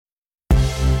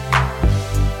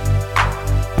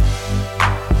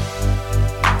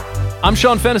I'm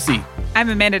Sean Fennessy. I'm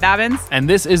Amanda Dobbins. And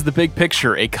this is The Big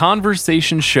Picture, a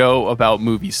conversation show about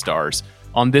movie stars.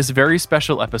 On this very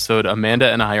special episode,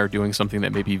 Amanda and I are doing something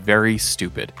that may be very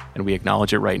stupid, and we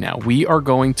acknowledge it right now. We are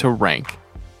going to rank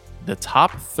the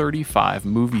top 35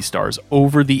 movie stars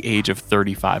over the age of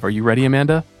 35. Are you ready,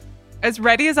 Amanda? As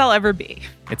ready as I'll ever be.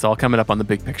 It's all coming up on The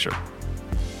Big Picture.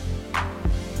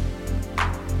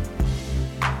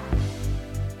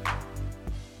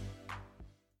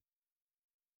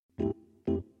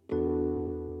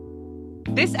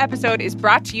 This episode is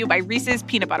brought to you by Reese's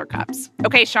Peanut Butter Cups.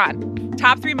 Okay, Sean,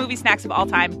 top 3 movie snacks of all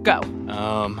time, go.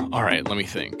 All right, let me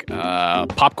think.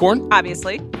 Popcorn?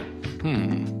 Obviously.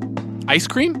 Ice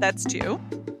cream? That's 2.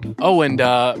 Oh, and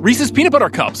Reese's Peanut Butter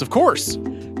Cups, of course.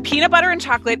 Peanut butter and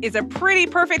chocolate is a pretty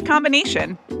perfect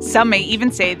combination. Some may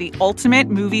even say the ultimate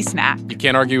movie snack. You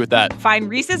can't argue with that. Find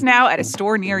Reese's now at a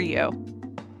store near you.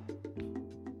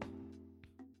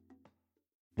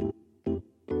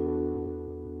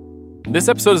 This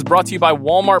episode is brought to you by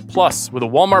Walmart Plus. With a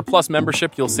Walmart Plus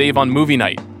membership, you'll save on movie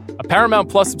night. A Paramount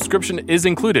Plus subscription is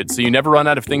included, so you never run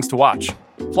out of things to watch.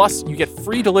 Plus, you get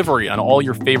free delivery on all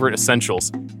your favorite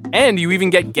essentials. And you even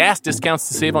get gas discounts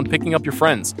to save on picking up your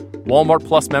friends. Walmart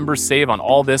Plus members save on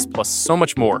all this, plus so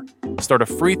much more. Start a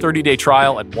free 30-day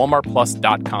trial at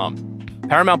walmartplus.com.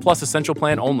 Paramount Plus Essential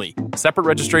Plan only. Separate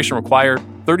registration required.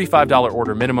 $35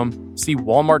 order minimum. See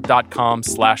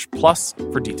walmart.com/plus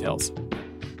for details.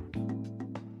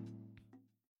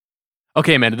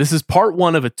 Okay, Amanda, this is part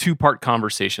 1 of a 2-part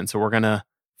conversation. So we're going to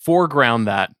foreground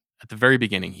that at the very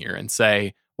beginning here and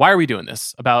say, why are we doing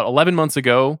this? About 11 months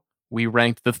ago, we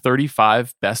ranked the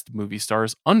 35 best movie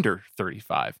stars under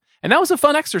 35. And that was a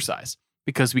fun exercise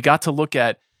because we got to look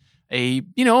at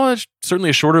certainly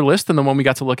a shorter list than the one we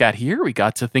got to look at here. We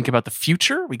got to think about the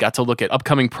future. We got to look at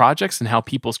upcoming projects and how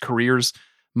people's careers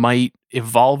might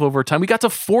evolve over time. We got to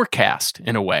forecast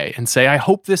in a way and say, I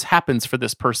hope this happens for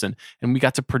this person. And we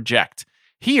got to project.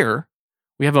 Here,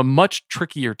 we have a much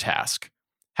trickier task.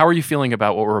 How are you feeling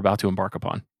about what we're about to embark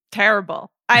upon?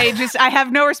 Terrible. I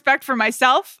have no respect for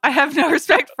myself. I have no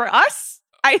respect for us.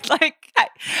 I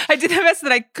did the best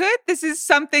that I could. This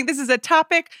is a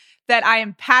topic that I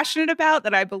am passionate about,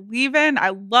 that I believe in. I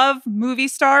love movie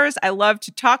stars. I love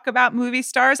to talk about movie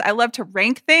stars. I love to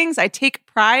rank things. I take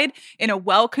pride in a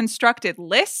well-constructed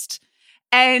list.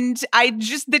 And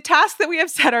the task that we have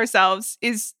set ourselves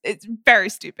it's very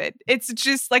stupid. It's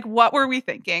just like, what were we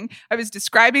thinking? I was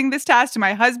describing this task to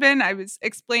my husband. I was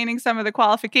explaining some of the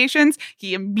qualifications.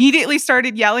 He immediately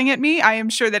started yelling at me. I am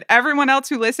sure that everyone else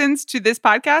who listens to this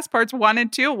podcast, parts 1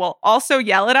 and 2, will also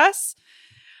yell at us.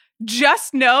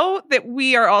 Just know that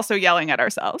we are also yelling at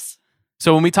ourselves.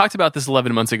 So when we talked about this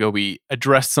 11 months ago, we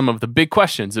addressed some of the big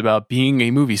questions about being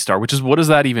a movie star, which is, what does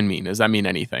that even mean? Does that mean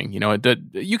anything?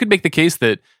 You could make the case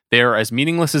that they're as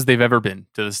meaningless as they've ever been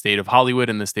to the state of Hollywood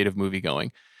and the state of movie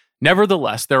going.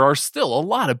 Nevertheless, there are still a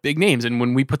lot of big names. And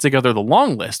when we put together the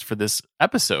long list for this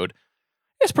episode,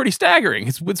 it's pretty staggering.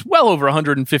 It's well over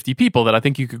 150 people that I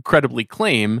think you could credibly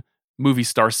claim movie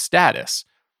star status.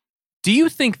 Do you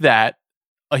think that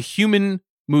a human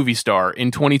movie star in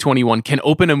 2021 can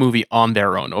open a movie on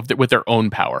their own, with their own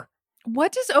power?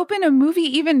 What does open a movie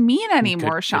even mean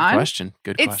anymore, Sean? Good question.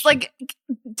 It's like,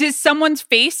 does someone's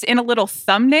face in a little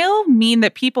thumbnail mean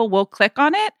that people will click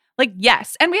on it? Like,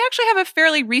 yes. And we actually have a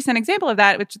fairly recent example of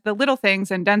that, which is The Little Things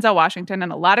and Denzel Washington.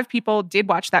 And a lot of people did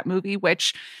watch that movie,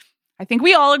 which I think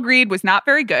we all agreed was not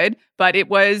very good, but it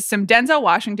was some Denzel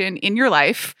Washington in your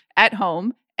life at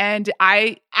home. And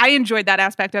I enjoyed that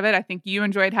aspect of it. I think you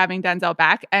enjoyed having Denzel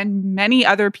back, and many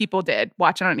other people did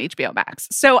watch it on HBO Max.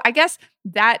 So I guess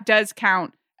that does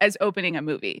count as opening a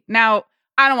movie. Now,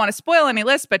 I don't want to spoil any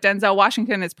list, but Denzel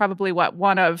Washington is probably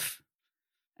one of,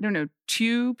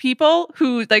 2 people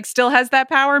who still has that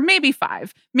power. Maybe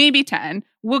 5, maybe 10.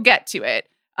 We'll get to it.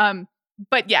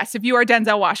 But yes, if you are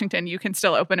Denzel Washington, you can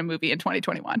still open a movie in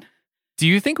 2021. Do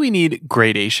you think we need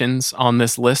gradations on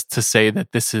this list to say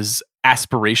that this is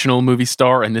aspirational movie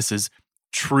star and this is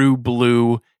true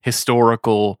blue,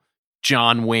 historical,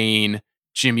 John Wayne,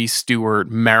 Jimmy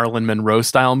Stewart, Marilyn Monroe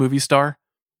style movie star?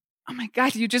 Oh my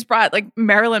God, you just brought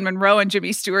Marilyn Monroe and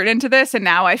Jimmy Stewart into this, and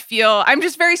now I'm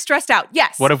just very stressed out.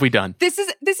 Yes. What have we done? This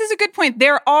is a good point.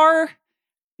 There are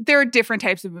different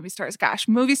types of movie stars. Gosh,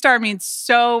 movie star means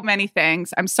so many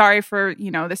things. I'm sorry for,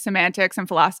 the semantics and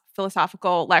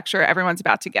philosophical lecture everyone's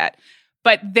about to get.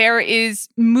 But there is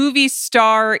movie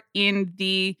star in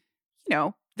the,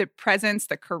 the presence,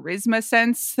 the charisma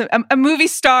sense, a movie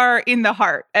star in the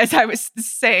heart, as I was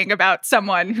saying about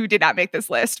someone who did not make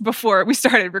this list before we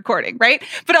started recording, right?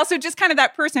 But also just kind of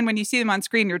that person, when you see them on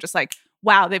screen, you're just like,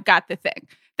 wow, they've got the thing.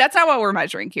 That's not what we're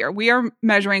measuring here. We are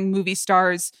measuring movie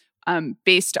stars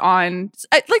based on,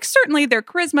 like, certainly their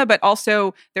charisma, but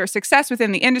also their success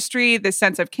within the industry, the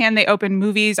sense of, can they open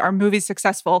movies? Are movies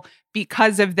successful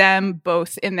because of them,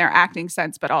 both in their acting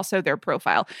sense, but also their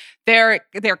profile? Their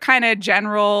kind of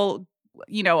general,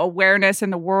 awareness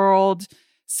in the world,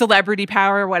 celebrity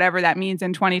power, whatever that means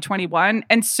in 2021.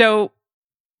 And so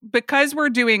because we're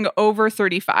doing over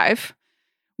 35,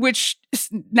 which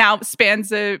now spans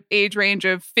the age range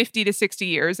of 50 to 60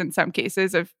 years in some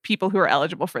cases of people who are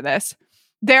eligible for this,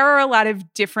 there are a lot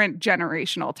of different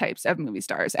generational types of movie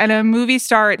stars. And a movie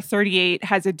star at 38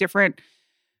 has a different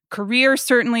career,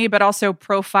 certainly, but also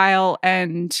profile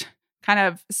and kind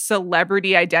of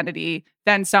celebrity identity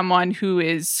than someone who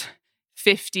is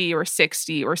 50 or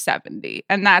 60 or 70.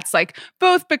 And that's like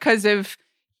both because of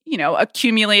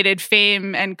accumulated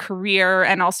fame and career,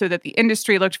 and also that the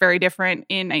industry looked very different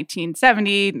in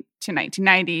 1970 to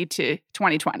 1990 to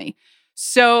 2020.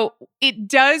 So it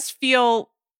does feel,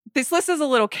 this list is a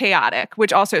little chaotic,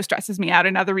 which also stresses me out.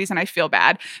 Another reason I feel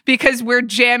bad, because we're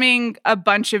jamming a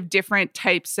bunch of different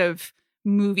types of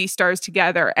movie stars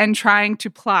together and trying to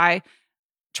apply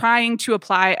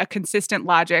a consistent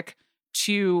logic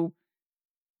to,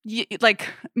 like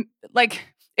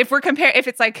if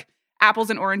it's like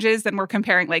apples and oranges, then we're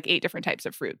comparing like 8 different types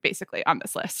of fruit basically on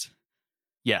this list.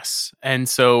 Yes. And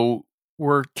so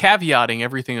we're caveating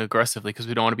everything aggressively because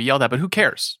we don't want to be yelled at, but who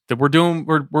cares? That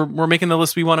we're making the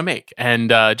list we want to make.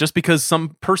 And just because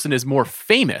some person is more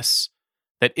famous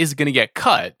that is going to get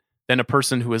cut than a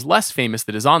person who is less famous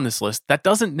that is on this list, that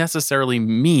doesn't necessarily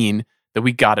mean that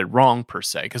we got it wrong per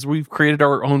se, because we've created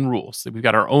our own rules. We've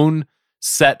got our own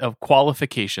set of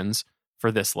qualifications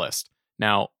for this list.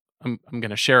 Now, I'm going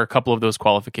to share a couple of those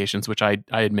qualifications, which I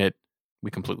admit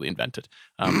we completely invented.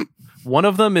 One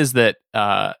of them is that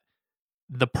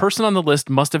the person on the list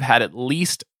must have had at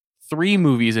least 3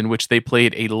 movies in which they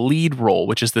played a lead role,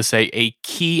 which is to say a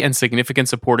key and significant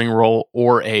supporting role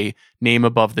or a name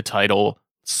above the title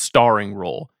starring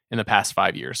role in the past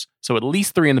 5 years. So at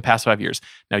least 3 in the past 5 years.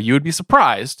 Now, you would be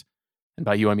surprised, and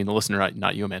by you, I mean the listener,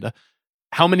 not you, Amanda,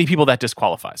 how many people that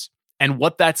disqualifies. And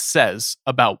what that says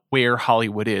about where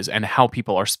Hollywood is and how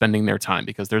people are spending their time.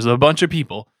 Because there's a bunch of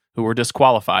people who were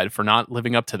disqualified for not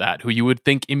living up to that, who you would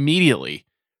think immediately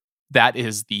that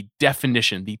is the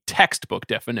definition, the textbook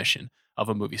definition of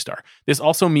a movie star. This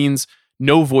also means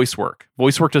no voice work.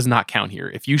 Voice work does not count here.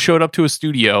 If you showed up to a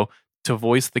studio to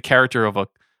voice the character of a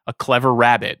clever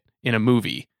rabbit in a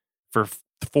movie for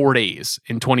 4 days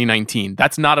in 2019,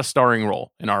 that's not a starring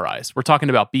role in our eyes. We're talking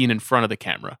about being in front of the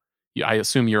camera. I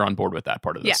assume you're on board with that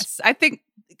part of this. Yes, I think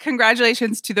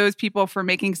congratulations to those people for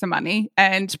making some money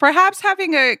and perhaps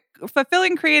having a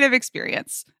fulfilling creative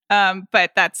experience.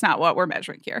 But that's not what we're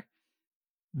measuring here.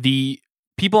 The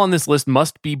people on this list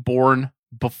must be born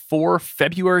before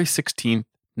February 16th,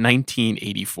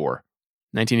 1984.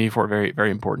 1984, very, very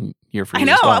important year for you. I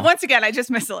know. As well. Once again, I just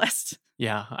missed the list.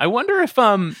 Yeah, I wonder if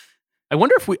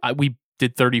we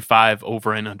did 35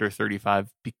 over and under 35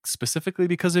 specifically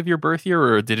because of your birth year,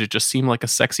 or did it just seem like a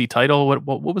sexy title?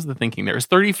 What was the thinking there? Is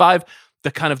 35 the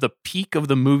kind of the peak of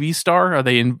the movie star? Are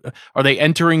they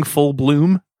entering full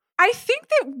bloom? I think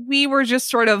that we were just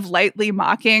sort of lightly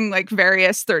mocking like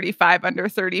various 35 under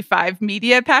 35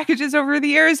 media packages over the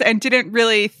years and didn't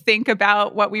really think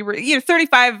about what we were,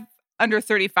 35 under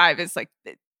 35 is like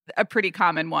a pretty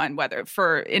common one, whether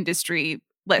for industry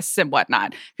lists and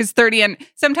whatnot, because 30 and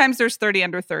sometimes there's 30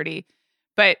 under 30,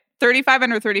 but 35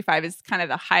 under 35 is kind of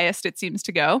the highest it seems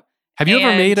to go. Have you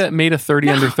ever made a 30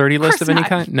 under 30 list of any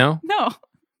kind? No.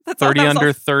 That's 30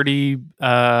 under 30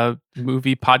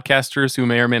 movie podcasters who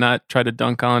may or may not try to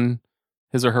dunk on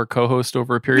his or her co-host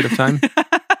over a period of time.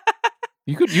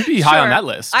 You'd be high on that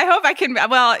list. I hope I can.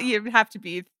 Well, you have to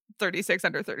be 36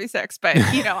 under 36, but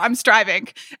I'm striving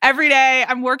every day.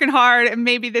 I'm working hard, and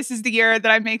maybe this is the year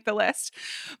that I make the list.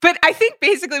 But I think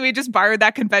basically we just borrowed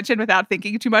that convention without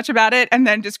thinking too much about it, and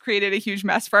then just created a huge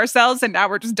mess for ourselves. And now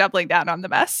we're just doubling down on the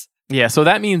mess. Yeah. So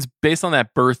that means based on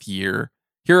that birth year,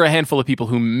 here are a handful of people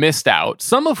who missed out,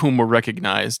 some of whom were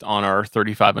recognized on our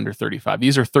 35 under 35.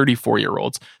 These are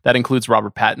 34-year-olds. That includes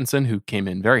Robert Pattinson, who came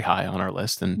in very high on our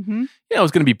list. And, it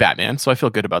was going to be Batman. So I feel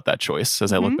good about that choice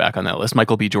as I look back on that list.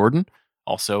 Michael B. Jordan,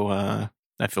 also,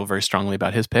 I feel very strongly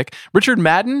about his pick. Richard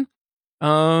Madden,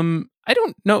 I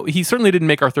don't know. He certainly didn't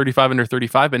make our 35 under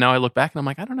 35, but now I look back and I'm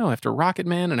like, I don't know. After Rocket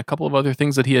Man and a couple of other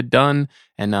things that he had done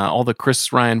and all the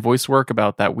Chris Ryan voice work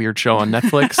about that weird show on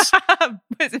Netflix.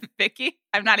 Was it Vicky?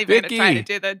 I'm not even going to try to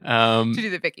do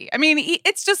the Vicky. I mean,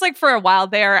 it's just like for a while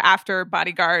there after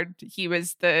Bodyguard, he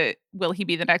was will he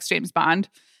be the next James Bond?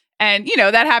 And,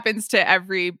 that happens to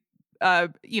every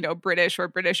British or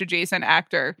British adjacent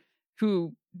actor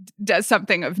who does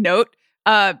something of note.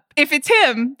 If it's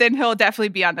him, then he'll definitely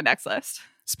be on the next list.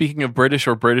 Speaking of British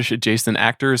or British adjacent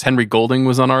actors, Henry Golding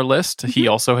was on our list. Mm-hmm. He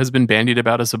also has been bandied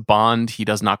about as a Bond. He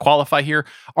does not qualify here.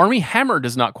 Armie Hammer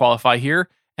does not qualify here.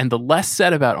 And the less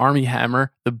said about Armie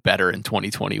Hammer, the better in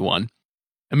 2021.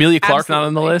 Emilia Clarke not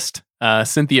on the list.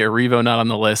 Cynthia Erivo not on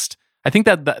the list. I think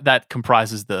that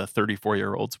comprises the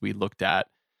 34-year-olds we looked at.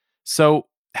 So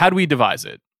how do we devise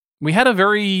it? We had a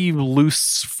very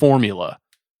loose formula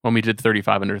when we did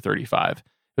 35 under 35. It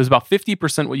was about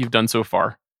 50% what you've done so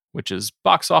far, which is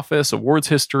box office, awards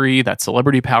history, that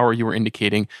celebrity power you were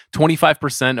indicating,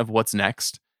 25% of what's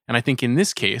next. And I think in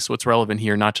this case, what's relevant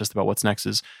here, not just about what's next,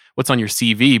 is what's on your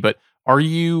CV, but are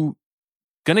you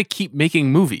going to keep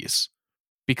making movies?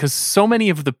 Because so many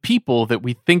of the people that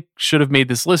we think should have made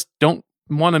this list don't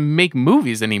want to make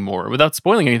movies anymore. Without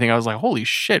spoiling anything, I was like, holy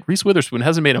shit, Reese Witherspoon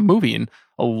hasn't made a movie in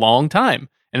a long time.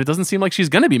 And it doesn't seem like she's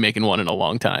going to be making one in a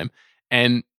long time.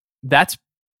 And that's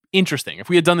interesting. If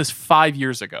we had done this 5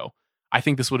 years ago, I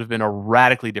think this would have been a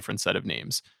radically different set of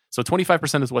names. So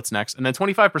 25% is what's next. And then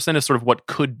 25% is sort of what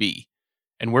could be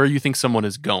and where you think someone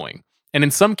is going. And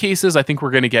in some cases, I think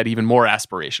we're going to get even more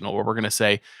aspirational, where we're going to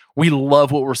say, we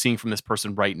love what we're seeing from this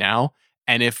person right now.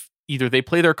 And if either they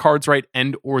play their cards right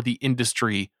and or the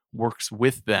industry works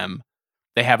with them,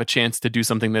 they have a chance to do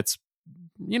something that's,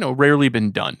 rarely been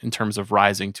done in terms of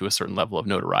rising to a certain level of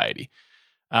notoriety.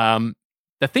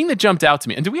 The thing that jumped out to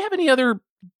me, and do we have any other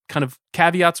kind of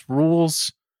caveats,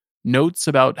 rules, notes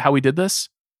about how we did this?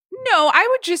 No, I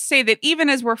would just say that even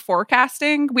as we're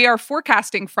forecasting, we are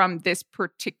forecasting from this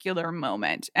particular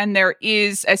moment. And there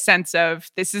is a sense of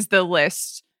this is the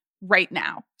list right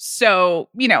now. So,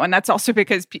 and that's also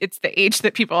because it's the age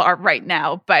that people are right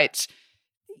now. But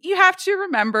you have to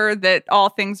remember that all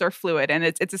things are fluid and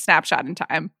it's a snapshot in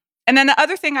time. And then the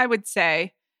other thing I would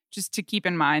say, just to keep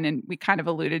in mind, and we kind of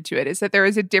alluded to it, is that there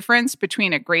is a difference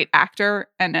between a great actor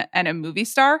and a movie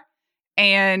star.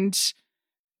 And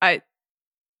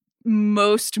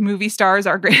most movie stars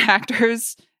are great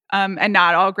actors, and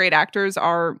not all great actors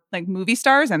are like movie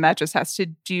stars. And that just has to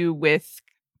do with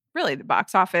really the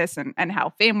box office and how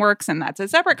fame works. And that's a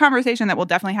separate conversation that we'll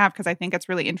definitely have, because I think it's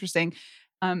really interesting.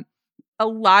 A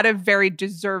lot of very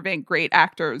deserving great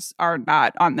actors are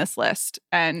not on this list.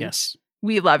 And yes,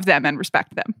 we love them and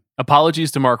respect them.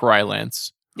 Apologies to Mark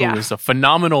Rylance, who is a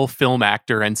phenomenal film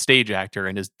actor and stage actor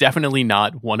and is definitely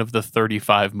not one of the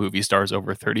 35 movie stars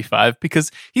over 35,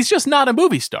 because he's just not a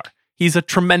movie star. He's a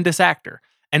tremendous actor.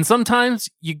 And sometimes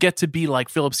you get to be like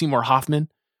Philip Seymour Hoffman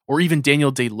or even Daniel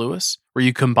Day-Lewis, where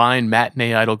you combine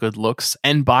matinee idol good looks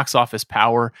and box office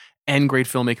power and great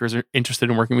filmmakers are interested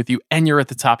in working with you and you're at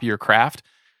the top of your craft.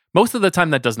 Most of the time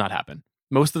that does not happen.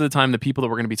 Most of the time the people that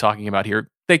we're going to be talking about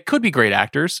here, they could be great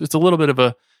actors. It's a little bit of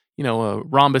a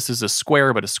rhombus is a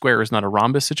square, but a square is not a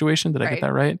rhombus situation. Did I get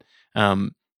that right?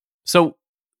 So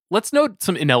let's note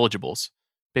some ineligibles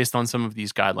based on some of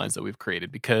these guidelines that we've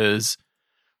created, because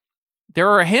there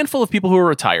are a handful of people who are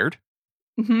retired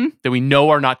that we know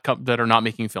are not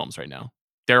making films right now.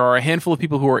 There are a handful of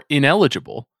people who are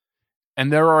ineligible,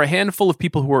 and there are a handful of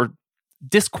people who are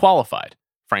disqualified,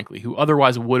 frankly, who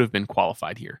otherwise would have been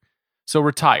qualified here. So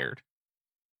retired,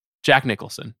 Jack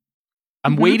Nicholson.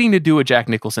 I'm waiting to do a Jack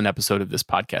Nicholson episode of this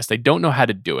podcast. I don't know how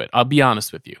to do it. I'll be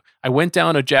honest with you. I went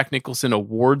down a Jack Nicholson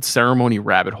award ceremony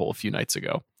rabbit hole a few nights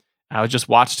ago. I just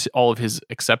watched all of his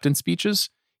acceptance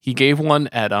speeches. He gave one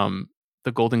at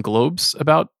the Golden Globes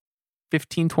about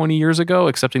 15, 20 years ago,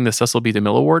 accepting the Cecil B.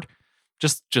 DeMille Award.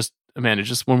 Just Amanda,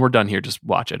 just when we're done here, just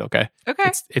watch it, okay?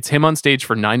 Okay. It's him on stage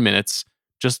for 9 minutes,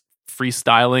 just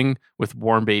freestyling with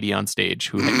Warren Beatty on stage,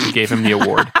 who gave him the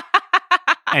award.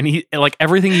 And he, like,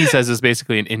 everything he says is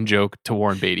basically an in-joke to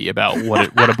Warren Beatty about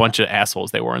what a bunch of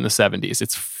assholes they were in the 70s.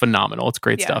 It's phenomenal. It's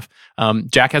great stuff.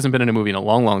 Jack hasn't been in a movie in a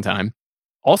long, long time.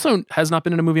 Also has not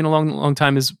been in a movie in a long, long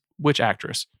time is which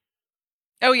actress?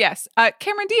 Oh, yes.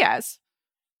 Cameron Diaz.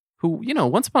 Who,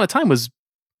 once upon a time was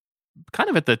kind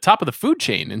of at the top of the food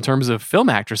chain in terms of film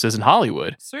actresses in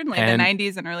Hollywood. Certainly in the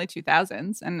 90s and early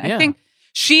 2000s. And I think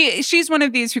she's one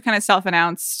of these who kind of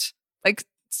self-announced, like,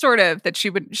 sort of, that she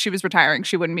was retiring.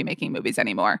 She wouldn't be making movies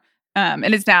anymore. And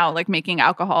is now like making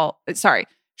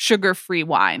sugar-free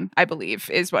wine, I believe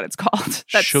is what it's called.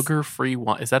 Sugar-free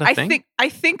wine. Is that a thing? I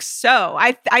think so.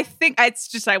 I think it's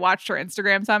just, I watched her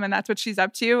Instagram some and that's what she's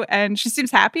up to. And she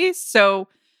seems happy. So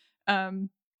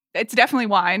it's definitely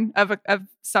wine of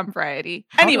some variety.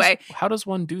 How does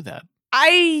one do that?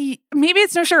 Maybe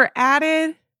it's no sugar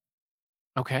added.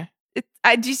 Okay.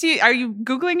 Do you see? Are you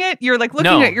Googling it? You're like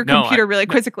looking at your computer really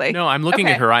quizzically. No, I'm looking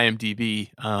Okay. at her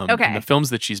IMDb and Okay. the films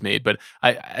that she's made. But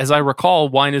as I recall,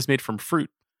 wine is made from fruit,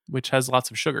 which has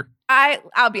lots of sugar.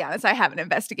 I'll be honest, I haven't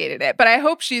investigated it, but I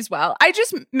hope she's well. I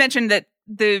just mentioned that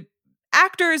the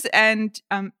actors and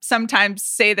sometimes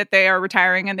say that they are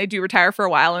retiring, and they do retire for a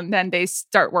while and then they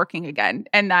start working again.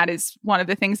 And that is one of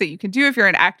the things that you can do if you're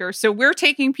an actor. So we're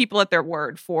taking people at their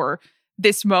word for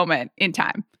this moment in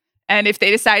time. And if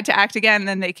they decide to act again,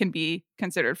 then they can be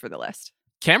considered for the list.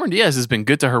 Cameron Diaz has been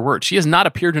good to her word. She has not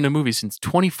appeared in a movie since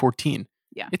 2014.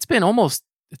 Yeah. It's been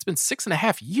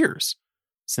 6.5 years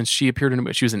since she appeared in a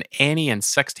movie. She was in Annie and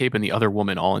Sex Tape and The Other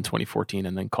Woman all in 2014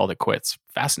 and then called it quits.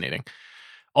 Fascinating.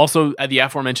 Also, the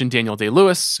aforementioned Daniel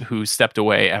Day-Lewis, who stepped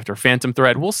away after Phantom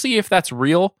Thread. We'll see if that's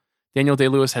real. Daniel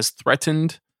Day-Lewis has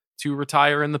threatened to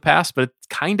retire in the past, but it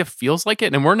kind of feels like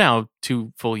it. And we're now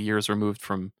 2 full years removed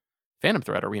from Phantom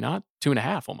Thread, are we not?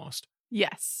 2.5 almost.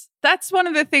 Yes. That's one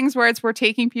of the things where we're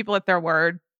taking people at their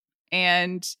word.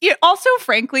 And also,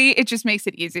 frankly, it just makes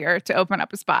it easier to open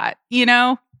up a spot.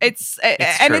 It's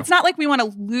true. It's not like we want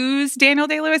to lose Daniel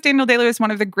Day-Lewis. Daniel Day-Lewis is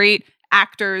one of the great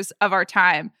actors of our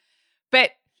time.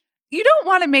 But you don't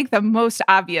want to make the most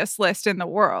obvious list in the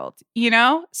world,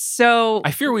 So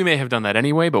I fear we may have done that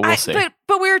anyway, but we'll see.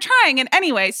 But we were trying, and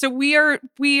anyway, so we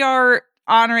are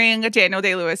honoring Daniel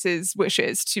Day-Lewis's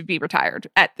wishes to be retired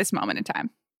at this moment in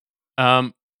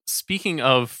time. Speaking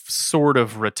of sort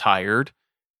of retired,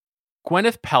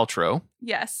 Gwyneth Paltrow.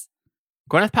 Yes.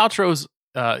 Gwyneth Paltrow's.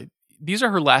 These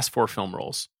are her last 4 film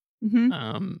roles.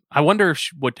 Mm-hmm. I wonder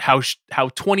how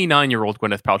 29-year-old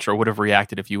Gwyneth Paltrow would have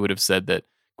reacted if you would have said that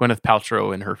Gwyneth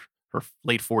Paltrow in her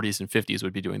late 40s and 50s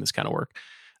would be doing this kind of work.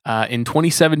 In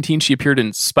 2017, she appeared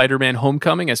in Spider-Man: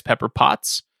 Homecoming as Pepper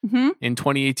Potts. Mm-hmm. In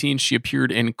 2018, she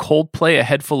appeared in Coldplay: A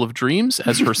Head Full of Dreams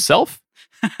as herself.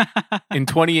 In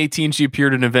 2018, she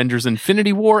appeared in Avengers: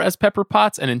 Infinity War as Pepper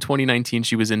Potts, and in 2019,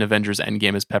 she was in Avengers: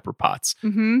 Endgame as Pepper Potts.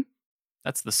 Mm-hmm.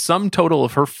 That's the sum total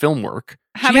of her film work.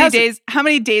 How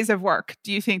many days of work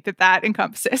do you think that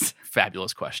encompasses?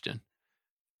 Fabulous question.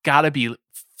 Gotta be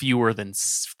fewer than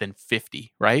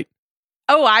 50, right?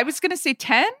 Oh, I was gonna say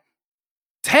 10.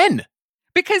 10.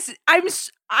 Because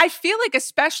I feel like,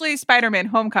 especially Spider-Man: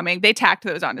 Homecoming, they tacked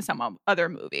those onto some other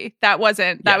movie. That was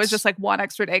just like one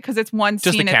extra day because it's one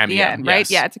just scene at the end, right?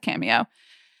 Yes. Yeah, it's a cameo.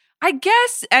 I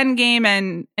guess Endgame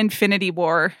and Infinity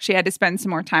War, she had to spend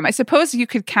some more time. I suppose you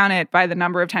could count it by the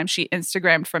number of times she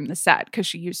Instagrammed from the set, because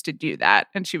she used to do that.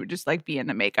 And she would just like be in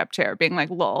the makeup chair being like,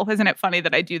 lol, isn't it funny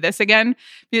that I do this again?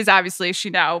 Because obviously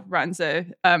she now runs a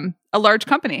large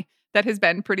company that has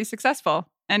been pretty successful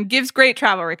and gives great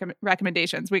travel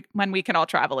recommendations when we can all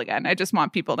travel again. I just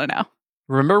want people to know.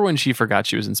 Remember when she forgot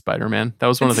she was in Spider-Man? That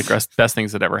was one of the best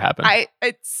things that ever happened. I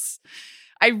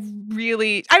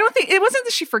don't think it wasn't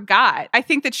that she forgot. I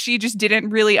think that she just didn't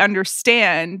really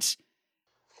understand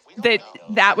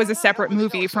that was a separate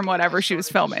movie from whatever she was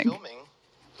filming.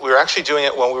 We were actually doing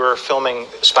it when we were filming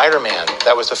Spider-Man.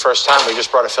 That was the first time. We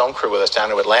just brought a film crew with us down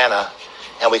to Atlanta,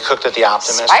 and we cooked at the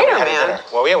Optimist. Spider-Man?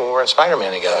 Well, yeah, we were in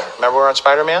Spider-Man together. Remember we were on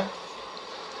Spider-Man?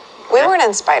 We weren't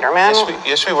in Spider-Man.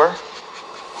 Yes, we were.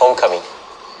 Homecoming.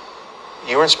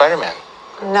 You were in Spider-Man.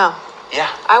 No. Yeah.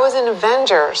 I was in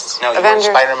Avengers. No, you were in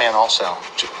Spider-Man also.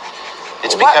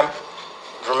 It's become.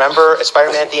 Remember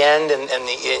Spider-Man at the end,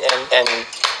 and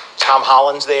Tom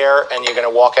Holland's there, and you're going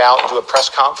to walk out and do a press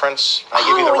conference. And I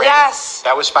give you the ring. Yes.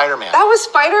 That was Spider-Man. That was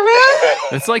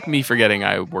Spider-Man? It's like me forgetting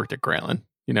I worked at Grantland.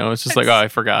 It's just like, oh, I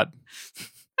forgot.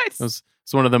 It's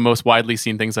one of the most widely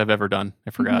seen things I've ever done.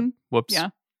 I forgot. Mm-hmm. Whoops. Yeah.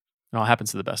 It all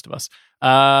happens to the best of us.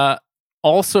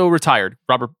 Also retired,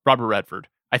 Robert Redford.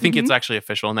 I think it's actually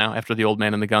official now. After The Old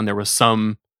Man and the Gun, there was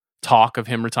some talk of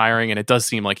him retiring, and it does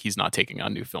seem like he's not taking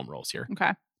on new film roles here.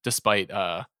 Okay. Despite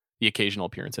the occasional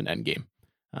appearance in Endgame.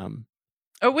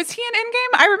 Was he in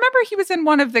Endgame? I remember he was in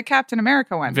one of the Captain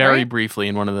America ones. Very right? briefly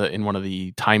in one of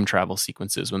the time travel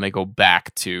sequences when they go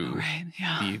back to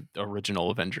the original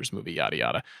Avengers movie, yada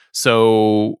yada.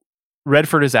 So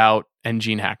Redford is out, and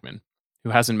Gene Hackman, who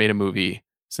hasn't made a movie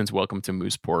since Welcome to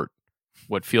Mooseport,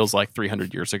 what feels like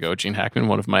 300 years ago. Gene Hackman,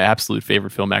 one of my absolute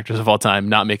favorite film actors of all time,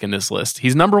 not making this list.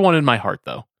 He's number 1 in my heart,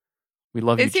 though. We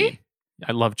love you, Gene.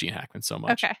 I love Gene Hackman so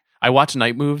much. Okay. I watched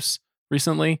Night Moves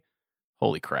recently.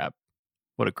 Holy crap.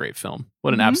 What a great film.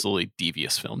 What an absolutely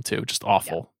devious film, too. Just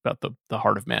awful about the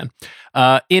heart of man.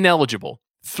 Ineligible.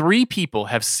 3 people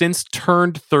have since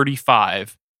turned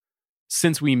 35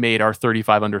 since we made our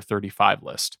 35 under 35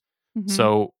 list. Mm-hmm.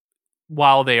 So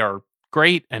while they are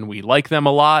great and we like them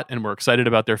a lot and we're excited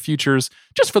about their futures,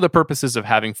 just for the purposes of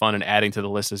having fun and adding to the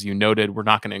list, as you noted, we're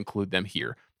not going to include them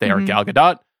here. They are Gal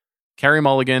Gadot, Carey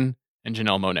Mulligan, and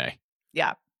Janelle Monáe.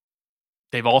 Yeah.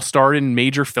 They've all starred in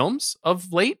major films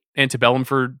of late. Antebellum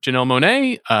for Janelle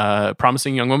Monáe,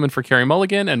 Promising Young Woman for Carey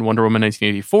Mulligan, and Wonder Woman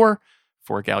 1984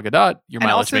 for Gal Gadot. Your And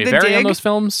mileage also may The vary on Dig. those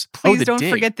films. Please The don't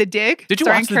Dig. forget The Dig. Did you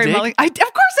starring watch The Carey Dig? Mulligan.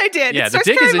 Of course I did. Yeah, It The stars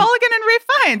Dig Carey is in- Mulligan and Ray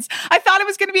Fiennes. I thought it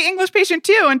was going to be English Patient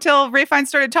 2 until Ray Fiennes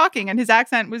started talking and his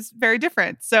accent was very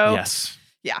different. So, Yes.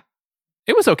 Yeah.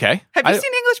 It was okay. have you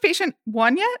seen English Patient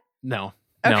 1 yet? No.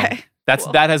 Okay. That's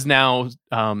cool. that has now.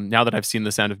 Now that I've seen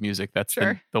The Sound of Music, that's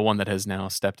Sure. the one that has now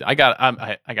stepped. I got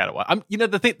to watch.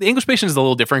 The English Patient is a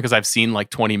little different because I've seen like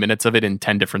 20 minutes of it in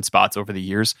 10 different spots over the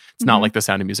years. It's not Mhm. like The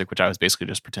Sound of Music, which I was basically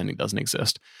just pretending doesn't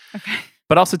exist. Okay.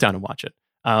 But I'll sit down and watch it.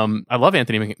 I love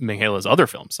Anthony Minghella's other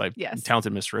films. Yes.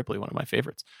 Talented Mr. Ripley, one of my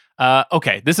favorites.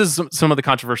 Okay, this is some of the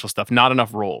controversial stuff. Not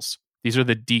enough roles. These are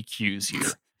the DQs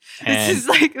here.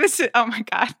 Oh my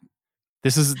God.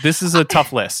 This is a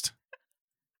tough list.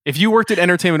 If you worked at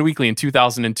Entertainment Weekly in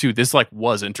 2002, this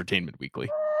was Entertainment Weekly.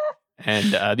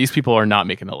 And these people are not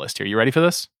making the list here. You ready for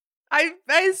this?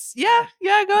 Yeah,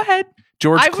 go ahead.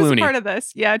 George I was Clooney. part of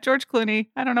this. Yeah, George Clooney.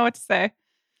 I don't know what to say.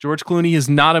 George Clooney is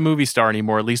not a movie star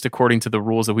anymore, at least according to the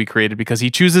rules that we created, because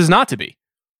he chooses not to be.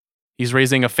 He's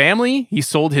raising a family. He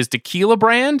sold his tequila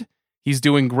brand. He's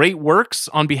doing great works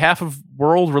on behalf of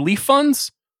world relief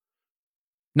funds.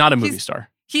 Not a movie star.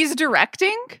 He's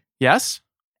directing. Yes.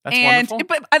 That's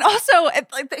wonderful. And also,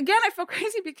 again, I feel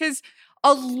crazy because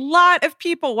a lot of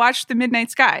people watched The Midnight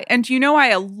Sky. And do you know why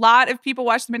a lot of people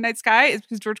watched The Midnight Sky? Is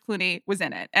because George Clooney was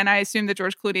in it. And I assume that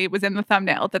George Clooney was in the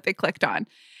thumbnail that they clicked on.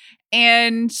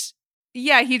 And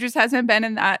yeah, he just hasn't been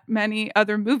in that many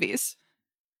other movies.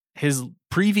 His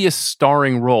previous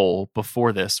starring role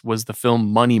before this was the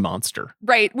film Money Monster.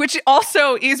 Right, which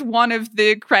also is one of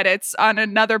the credits on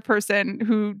another person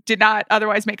who did not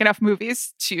otherwise make enough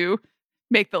movies to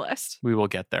make the list. We will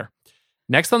get there.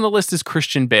 Next on the list is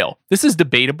Christian Bale. This is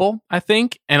debatable, I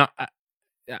think, and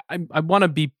I want to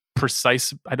be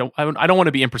precise. I don't want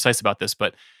to be imprecise about this,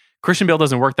 but Christian Bale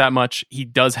doesn't work that much. He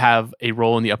does have a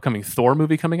role in the upcoming Thor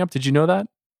movie coming up. Did you know that?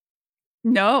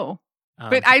 No.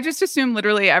 But I just assume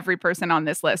literally every person on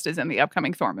this list is in the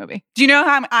upcoming Thor movie. Do you know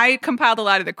how I compiled a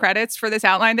lot of the credits for this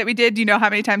outline that we did? Do you know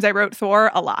how many times I wrote Thor?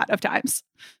 A lot of times.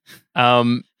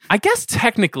 I guess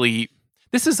technically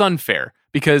this is unfair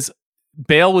because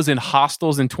Bale was in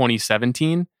Hostiles in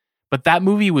 2017, but that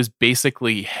movie was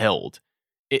basically held.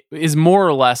 It is more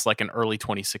or less like an early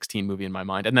 2016 movie in my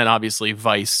mind. And then obviously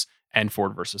Vice and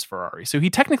Ford versus Ferrari. So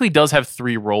he technically does have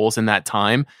 3 roles in that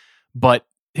time, but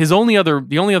the only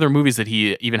other movies that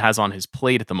he even has on his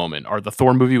plate at the moment are the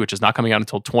Thor movie, which is not coming out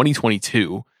until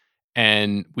 2022.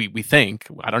 And we think,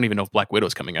 I don't even know if Black Widow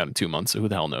is coming out in 2 months, so who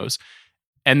the hell knows?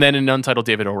 And then an untitled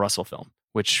David O. Russell film,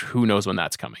 which who knows when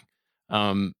that's coming.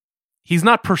 He's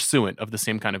not pursuant of the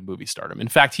same kind of movie stardom. In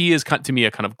fact, he is to me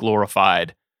a kind of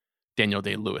glorified Daniel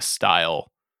Day-Lewis style,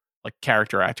 like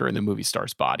character actor in the movie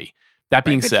star's body. That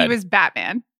being said, he was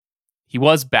Batman. He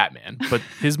was Batman, but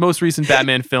his most recent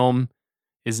Batman film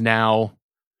is now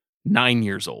 9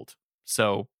 years old.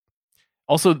 So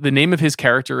also the name of his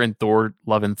character in Thor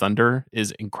Love and Thunder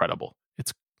is incredible.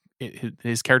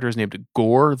 His character is named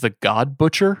Gore the God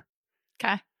Butcher.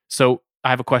 Okay. So I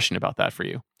have a question about that for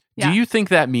you. Yeah. Do you think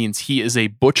that means he is a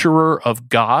butcherer of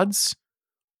gods,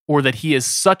 or that he is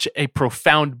such a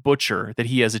profound butcher that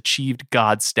he has achieved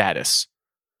God status?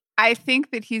 I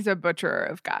think that he's a butcherer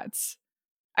of gods.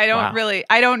 I Wow.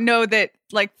 don't know that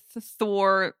like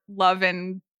Thor, Love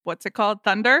and what's it called?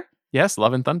 Thunder? Yes,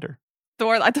 Love and Thunder.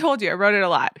 Thor, I told you, I wrote it a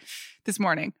lot this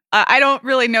morning. I don't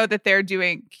really know that they're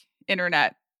doing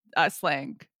internet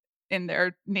slang in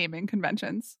their naming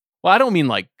conventions. Well, I don't mean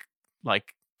like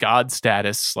God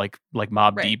status, like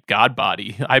Mobb Right. Deep God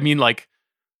body. I mean like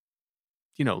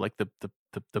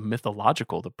the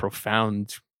mythological, the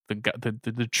profound,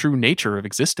 the true nature of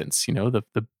existence.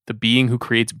 The being who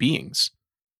creates beings.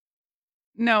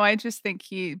 No, I just think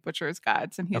he butchers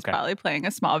gods and he's Okay. probably playing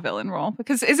a small villain role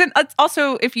because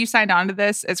also if you signed on to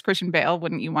this as Christian Bale,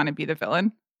 wouldn't you want to be the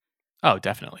villain? Oh,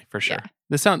 definitely, for sure.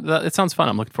 Yeah. It sounds fun.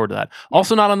 I'm looking forward to that.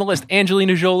 Also not on the list,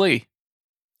 Angelina Jolie.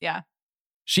 Yeah.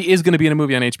 She is going to be in a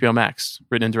movie on HBO Max,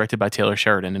 written and directed by Taylor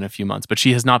Sheridan in a few months, but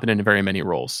she has not been in very many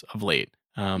roles of late.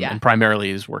 Yeah. And primarily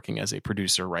is working as a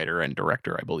producer, writer, and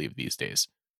director, I believe, these days.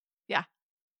 Yeah.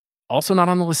 Also not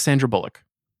on the list, Sandra Bullock.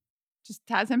 Just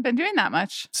hasn't been doing that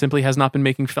much. Simply has not been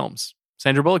making films.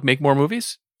 Sandra Bullock, make more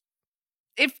movies?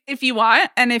 If you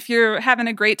want and if you're having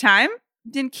a great time,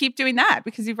 then keep doing that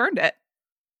because you've earned it.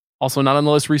 Also not on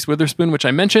the list, Reese Witherspoon, which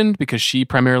I mentioned because she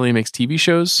primarily makes TV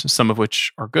shows, some of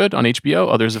which are good on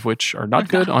HBO, others of which are not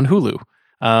good on Hulu.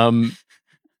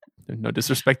 No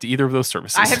disrespect to either of those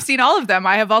services. I have seen all of them.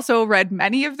 I have also read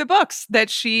many of the books that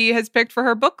she has picked for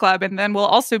her book club and then will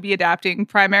also be adapting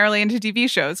primarily into TV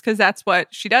shows because that's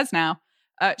what she does now.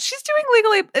 She's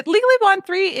doing Legally Blonde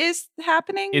 3 is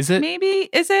happening. Is it? Maybe.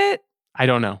 Is it? I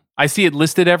don't know. I see it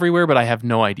listed everywhere, but I have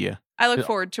no idea. I look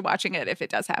forward to watching it if it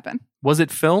does happen. Was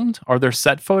it filmed? Are there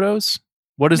set photos?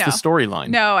 What is No. the storyline?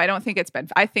 No, I don't think it's been.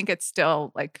 I think it's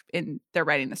still like they're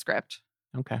writing the script.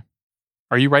 Okay.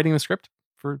 Are you writing the script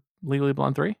for Legally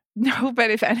Blonde 3? No, but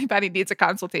if anybody needs a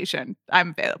consultation,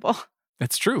 I'm available.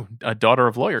 That's true. A daughter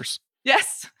of lawyers.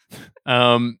 Yes.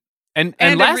 And And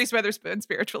last, Reese Witherspoon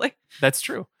spiritually. that's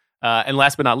true. And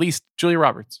last but not least, Julia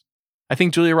Roberts. I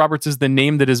think Julia Roberts is the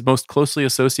name that is most closely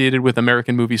associated with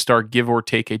American movie star, give or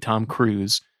take a Tom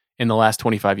Cruise, in the last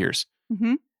 25 years.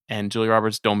 Mm-hmm. And Julia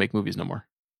Roberts don't make movies no more.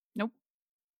 Nope.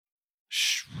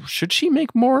 Should she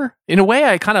make more? In a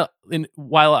way,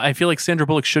 while I feel like Sandra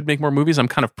Bullock should make more movies, I'm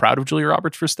kind of proud of Julia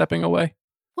Roberts for stepping away.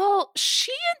 Well,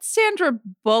 she and Sandra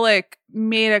Bullock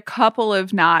made a couple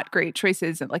of not great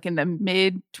choices in the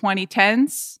mid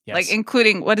 2010s, Yes. like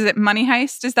including, what is it, Money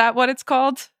Heist? Is that what it's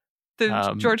called?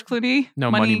 The George Clooney? No,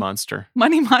 Money Monster.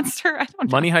 Money Monster? I don't know.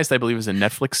 Money Heist, I believe, is a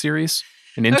Netflix series,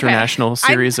 an international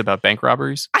series about bank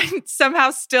robberies. I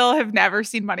somehow still have never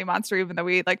seen Money Monster, even though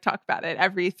we talk about it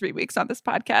every 3 weeks on this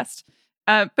podcast.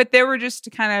 But there were just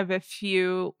kind of a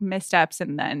few missteps,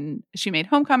 and then she made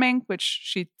Homecoming, which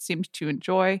she seemed to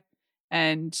enjoy,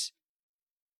 and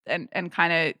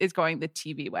kind of is going the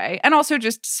TV way. And also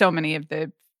just so many of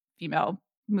the female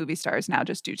movie stars now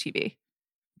just do TV.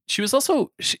 She was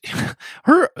also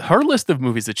her list of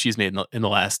movies that she's made in the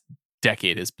last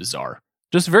decade is bizarre.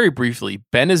 Just very briefly,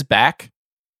 Ben is Back.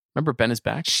 Remember Ben is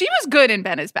Back? She was good in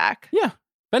Ben is Back. Yeah,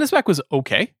 Ben is Back was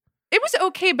okay. It was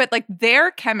okay, but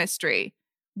their chemistry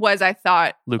was, I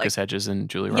thought, Lucas Hedges and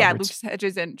Julia Roberts. Yeah, Lucas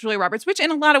Hedges and Julia Roberts, which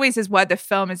in a lot of ways is what the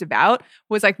film is about,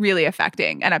 was really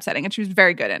affecting and upsetting, and she was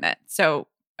very good in it. So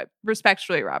respect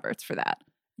Julia Roberts for that.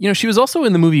 You know, she was also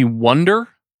in the movie Wonder,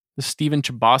 the Stephen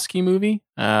Chbosky movie,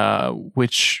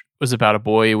 which was about a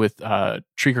boy with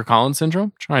Treacher-Collins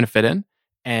syndrome trying to fit in.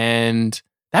 And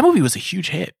that movie was a huge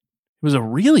hit. It was a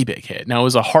really big hit. Now, it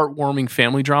was a heartwarming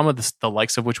family drama, the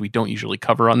likes of which we don't usually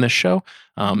cover on this show.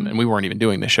 And we weren't even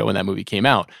doing this show when that movie came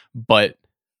out. But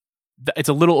it's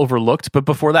a little overlooked. But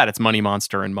before that, it's Money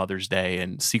Monster and Mother's Day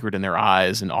and Secret in Their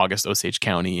Eyes and August Osage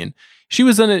County. And she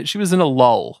was in a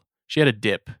lull. She had a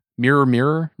dip. Mirror,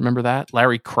 Mirror. Remember that?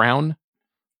 Larry Crown.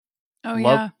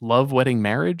 Oh, Love, Wedding,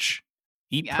 Marriage.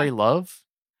 Eat, Pray, Love.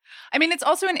 I mean, it's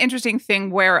also an interesting thing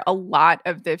where a lot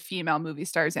of the female movie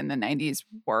stars in the 90s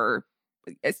were,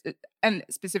 and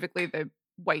specifically the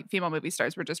white female movie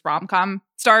stars, were just rom-com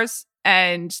stars.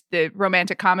 And the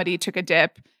romantic comedy took a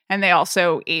dip. And they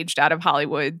also aged out of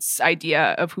Hollywood's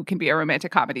idea of who can be a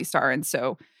romantic comedy star. And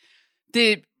so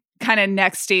the kind of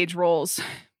next stage roles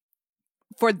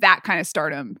for that kind of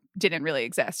stardom didn't really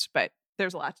exist. But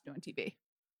there's a lot to do on TV.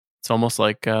 It's almost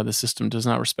like the system does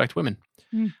not respect women.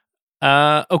 Mm.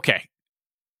 Okay.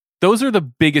 Those are the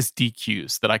biggest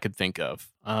DQs that I could think of.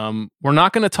 We're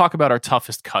not going to talk about our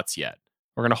toughest cuts yet.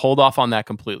 We're going to hold off on that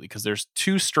completely because there's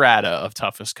two strata of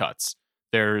toughest cuts.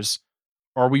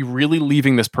 Are we really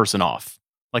leaving this person off?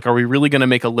 Like, are we really going to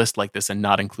make a list like this and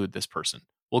not include this person?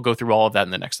 We'll go through all of that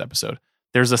in the next episode.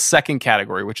 There's a second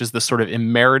category, which is the sort of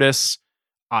emeritus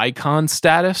icon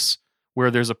status,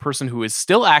 where there's a person who is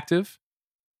still active,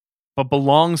 but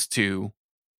belongs to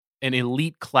an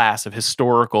elite class of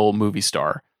historical movie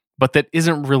star, but that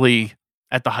isn't really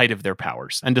at the height of their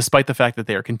powers. And despite the fact that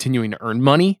they are continuing to earn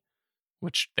money,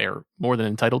 which they're more than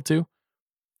entitled to,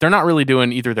 they're not really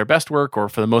doing either their best work or,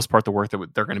 for the most part, the work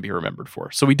that they're going to be remembered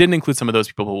for. So we didn't include some of those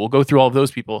people, but we'll go through all of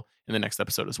those people in the next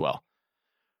episode as well.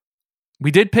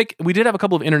 We did have a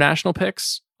couple of international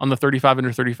picks on the 35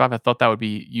 under 35. I thought that would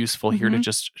be useful here to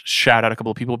just shout out a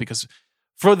couple of people because,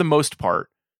 for the most part,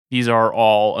 these are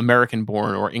all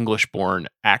American-born or English-born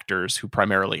actors who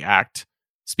primarily act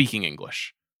speaking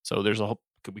English. So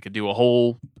we could do a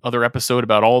whole other episode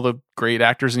about all the great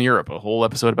actors in Europe, a whole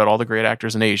episode about all the great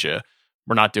actors in Asia.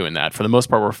 We're not doing that. For the most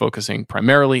part, we're focusing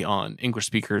primarily on English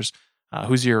speakers.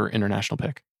 Who's your international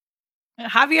pick?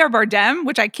 Javier Bardem,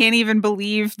 which I can't even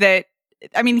believe that.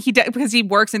 I mean, because he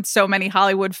works in so many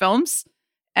Hollywood films,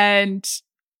 and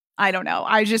I don't know.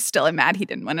 I just still am mad he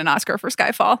didn't win an Oscar for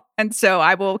Skyfall. And so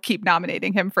I will keep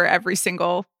nominating him for every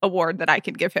single award that I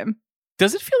can give him.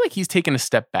 Does it feel like he's taken a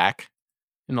step back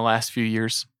in the last few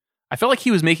years? I felt like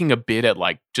he was making a bid at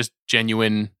just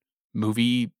genuine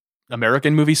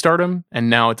American movie stardom. And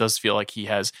now it does feel like he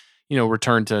has,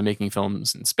 returned to making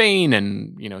films in Spain.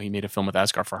 And, he made a film with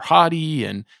Asghar Farhadi,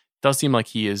 and it does seem like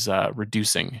he is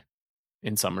reducing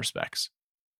in some respects.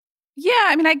 Yeah,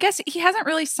 I mean, I guess he hasn't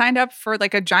really signed up for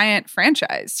like a giant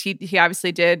franchise. He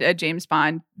obviously did a James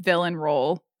Bond villain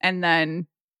role and then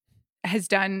has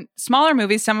done smaller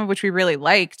movies, some of which we really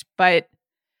liked. But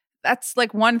that's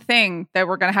like one thing that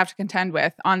we're going to have to contend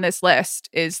with on this list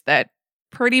is that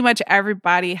pretty much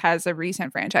everybody has a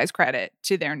recent franchise credit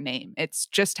to their name. It's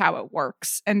just how it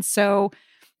works. And so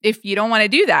if you don't want to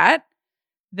do that,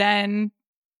 then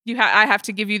I have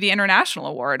to give you the international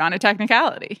award on a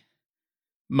technicality.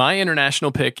 My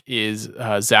international pick is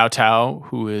Zhao Tao,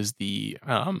 who is the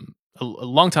a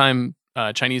longtime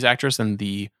Chinese actress and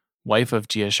the wife of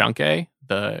Jia Shanke,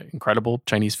 the incredible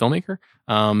Chinese filmmaker.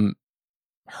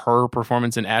 Her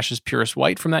performance in Ash's Purest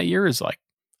White from that year is like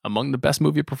among the best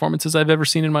movie performances I've ever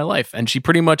seen in my life. And she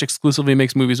pretty much exclusively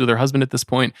makes movies with her husband at this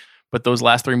point. But those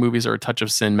last 3 movies are A Touch of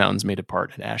Sin, Mountains Made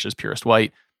Apart, and Ash's Purest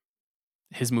White.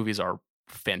 His movies are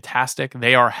fantastic.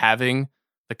 They are having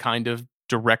the kind of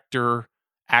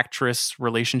director-actress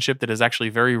relationship that is actually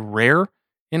very rare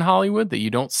in Hollywood, that you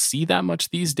don't see that much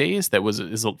these days. That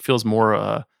feels more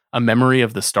a memory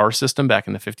of the star system back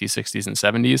in the 50s, 60s, and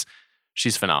 70s.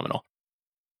 She's phenomenal.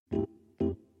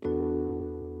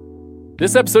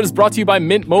 This episode is brought to you by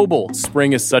Mint Mobile.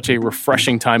 Spring is such a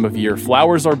refreshing time of year.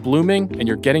 Flowers are blooming and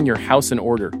you're getting your house in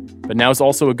order. But now is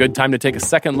also a good time to take a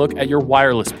second look at your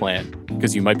wireless plan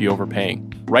because you might be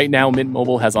overpaying. Right now, Mint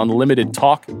Mobile has unlimited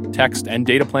talk, text, and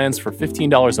data plans for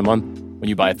 $15 a month when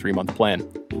you buy a 3-month plan.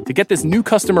 To get this new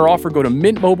customer offer, go to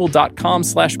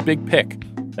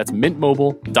mintmobile.com/bigpick. That's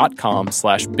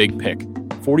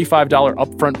mintmobile.com/bigpick. $45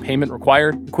 upfront payment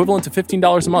required, equivalent to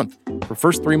 $15 a month. For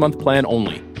first 3-month plan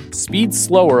only. Speed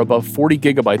slower above 40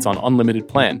 gigabytes on unlimited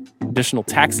plan. Additional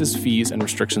taxes, fees, and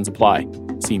restrictions apply.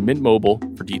 See Mint Mobile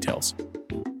for details.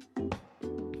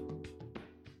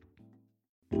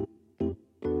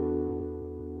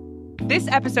 This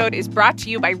episode is brought to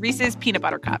you by Reese's Peanut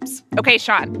Butter Cups. Okay,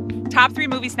 Sean, top 3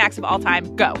 movie snacks of all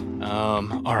time, go.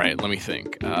 All right, let me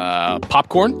think.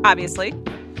 Popcorn? Obviously.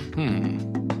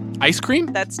 Ice cream?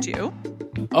 That's 2.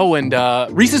 Oh, and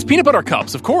Reese's Peanut Butter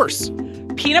Cups, of course.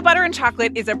 Peanut butter and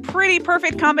chocolate is a pretty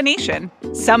perfect combination.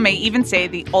 Some may even say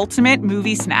the ultimate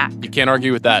movie snack. You can't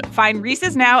argue with that. Find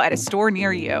Reese's now at a store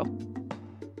near you.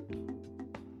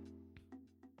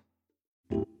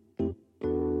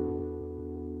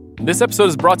 This episode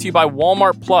is brought to you by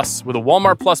Walmart Plus. With a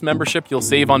Walmart Plus membership, you'll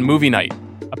save on movie night.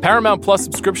 A Paramount Plus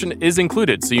subscription is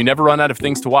included, so you never run out of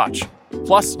things to watch.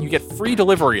 Plus, you get free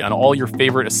delivery on all your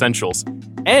favorite essentials.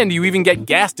 And you even get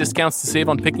gas discounts to save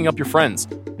on picking up your friends.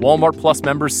 Walmart Plus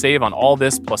members save on all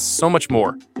this, plus so much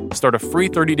more. Start a free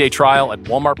 30-day trial at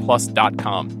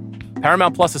walmartplus.com.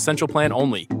 Paramount Plus Essential Plan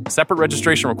only. Separate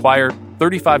registration required.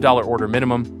 $35 order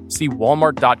minimum. See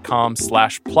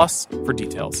walmart.com/plus for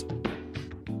details.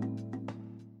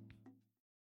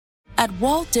 At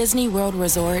Walt Disney World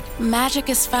Resort, magic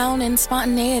is found in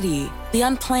spontaneity, the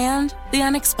unplanned, the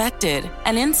unexpected,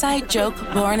 an inside joke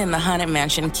born in the Haunted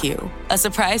Mansion queue, a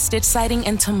surprise Stitch sighting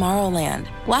in Tomorrowland,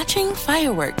 watching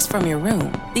fireworks from your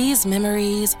room. These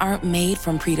memories aren't made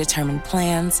from predetermined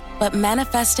plans, but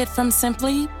manifested from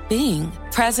simply being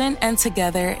present and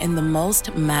together in the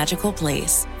most magical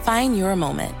place. Find your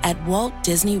moment at Walt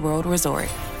Disney World Resort.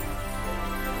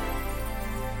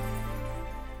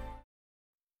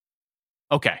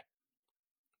 Okay,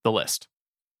 the list.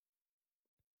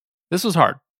 This was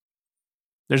hard.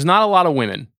 There's not a lot of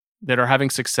women that are having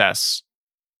success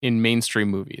in mainstream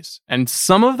movies. And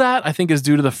some of that, I think, is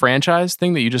due to the franchise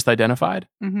thing that you just identified.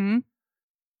 Mm-hmm.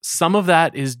 Some of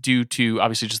that is due to,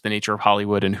 obviously, just the nature of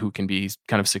Hollywood and who can be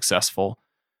kind of successful.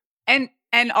 And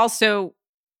also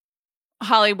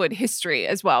Hollywood history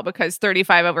as well, because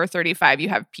 35 over 35, you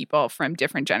have people from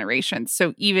different generations.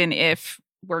 So even if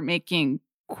we're making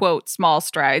quote small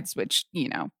strides, which, you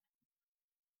know,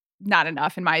 not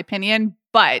enough in my opinion,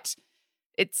 but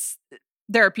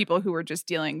there are people who are just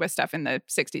dealing with stuff in the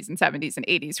 60s and 70s and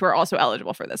 80s who are also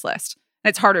eligible for this list. And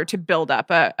it's harder to build up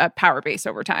a power base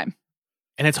over time.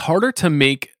 And it's harder to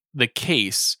make the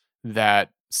case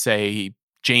that, say,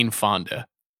 Jane Fonda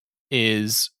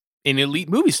is an elite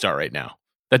movie star right now.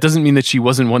 That doesn't mean that she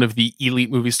wasn't one of the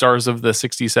elite movie stars of the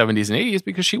 60s, 70s, and 80s,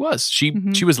 because she was. She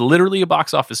was literally a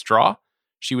box office draw.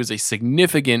 She was a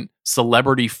significant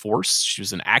celebrity force. She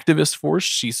was an activist force.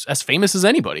 She's as famous as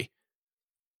anybody.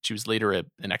 She was later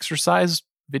an exercise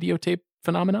videotape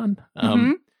phenomenon.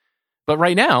 But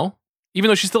right now, even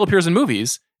though she still appears in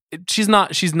movies, she's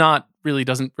not really,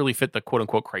 doesn't really fit the quote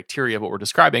unquote criteria of what we're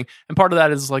describing. And part of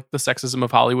that is like the sexism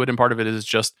of Hollywood. And part of it is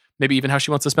just maybe even how she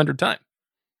wants to spend her time.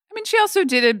 I mean, she also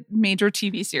did a major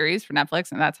TV series for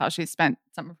Netflix, and that's how she spent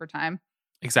some of her time.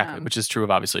 Exactly, which is true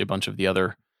of obviously a bunch of the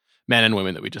other men and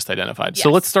women that we just identified. So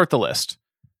Yes. let's start the list.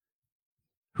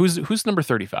 Who's number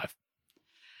 35?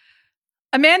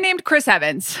 A man named Chris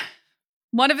Evans,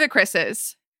 one of the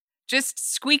Chris's,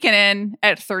 just squeaking in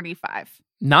at 35.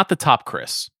 Not the top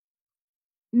Chris.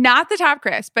 Not the top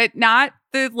Chris, but not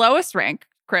the lowest rank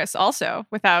Chris also,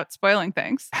 without spoiling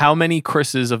things. How many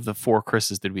Chris's of the 4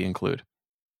 Chris's did we include?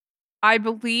 I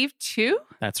believe 2.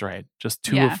 That's right. Just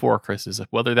 2 Yeah. of 4 Chris's.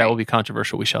 Whether that will be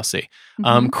controversial, we shall see.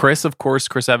 Mhm. Chris, of course,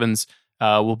 Chris Evans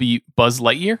will be Buzz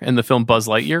Lightyear in the film Buzz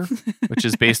Lightyear, which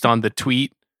is based on the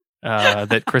tweet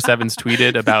that Chris Evans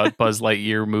tweeted about Buzz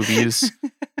Lightyear movies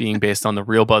being based on the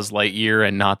real Buzz Lightyear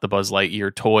and not the Buzz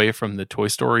Lightyear toy from the Toy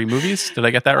Story movies. Did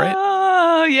I get that right?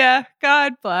 Oh, yeah.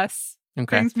 God bless.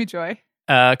 Okay. Brings me joy.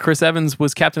 Chris Evans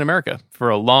was Captain America for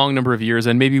a long number of years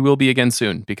and maybe will be again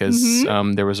soon because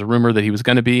there was a rumor that he was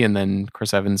going to be, and then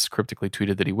Chris Evans cryptically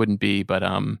tweeted that he wouldn't be. But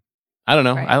I don't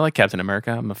know. Right. I like Captain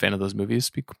America. I'm a fan of those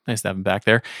movies. It'd be nice to have him back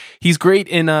there. He's great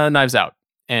in Knives Out,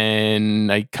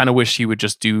 and I kind of wish he would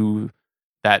just do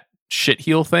that shit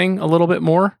heel thing a little bit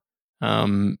more.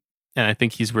 And I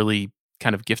think he's really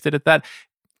kind of gifted at that.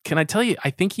 Can I tell you, I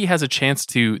think he has a chance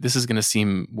to, this is going to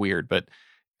seem weird, but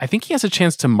I think he has a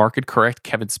chance to market correct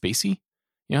Kevin Spacey.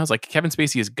 You know, it's like Kevin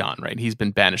Spacey is gone, right? He's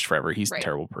been banished forever. He's Right. a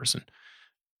terrible person.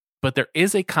 But there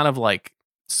is a kind of like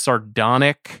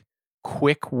sardonic,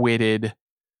 quick-witted,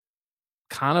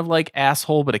 kind of like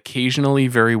asshole, but occasionally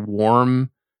very warm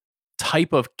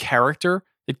type of character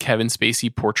that Kevin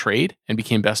Spacey portrayed and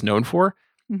became best known for.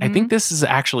 I Mhm. think this is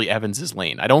actually Evans's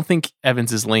lane. I don't think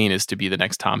Evans's lane is to be the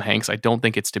next Tom Hanks. I don't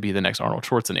think it's to be the next Arnold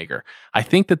Schwarzenegger. I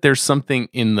think that there's something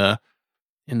in the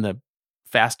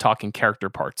fast talking character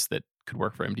parts that could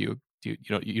work for him. You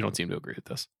don't seem to agree with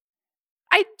this.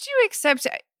 I do accept,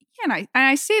 and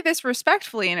I say this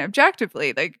respectfully and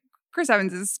objectively, like Chris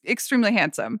Evans is extremely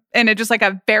handsome and it just like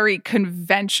a very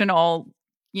conventional,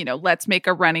 let's make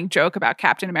a running joke about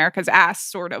Captain America's ass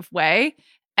sort of way.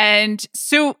 And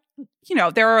so,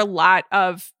 there are a lot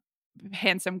of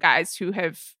handsome guys who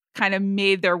have kind of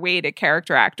made their way to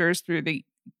character actors through the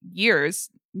years,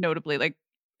 notably like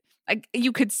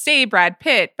you could say Brad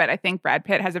Pitt, but I think Brad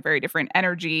Pitt has a very different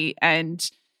energy and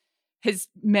has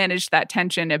managed that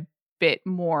tension a bit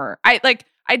more. I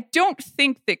don't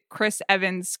think that Chris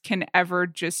Evans can ever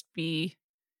just be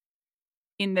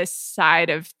in this side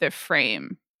of the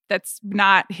frame. That's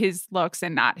not his looks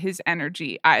and not his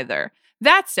energy either.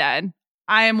 That said,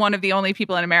 I am one of the only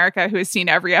people in America who has seen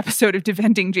every episode of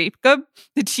Defending Jacob,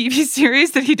 the TV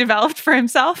series that he developed for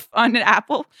himself on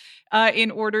Apple,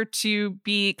 in order to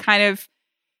be kind of,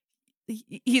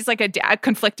 he's like a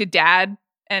conflicted dad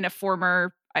and a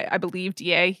former, I believe,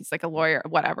 DA. He's like a lawyer,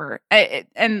 whatever.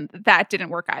 And that didn't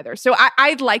work either. So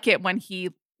I'd like it when he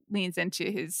leans into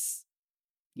his,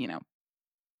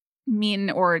 mean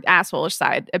or asshole-ish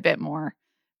side a bit more.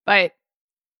 But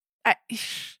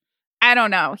I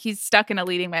don't know. He's stuck in a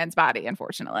leading man's body,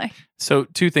 unfortunately. So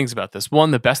 2 things about this.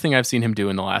 One, the best thing I've seen him do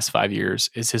in the last 5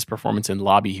 years is his performance in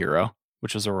Lobby Hero,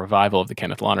 which was a revival of the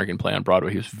Kenneth Lonergan play on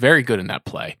Broadway. He was very good in that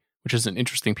play, which is an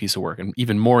interesting piece of work and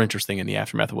even more interesting in the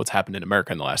aftermath of what's happened in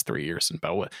America in the last 3 years and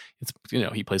about what it's,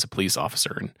 he plays a police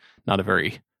officer and not a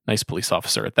very nice police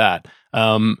officer at that.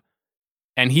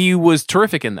 And he was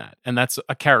terrific in that. And that's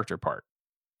a character part.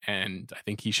 And I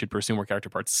think he should pursue more character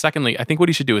parts. Secondly, I think what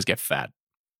he should do is get fat.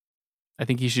 I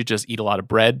think he should just eat a lot of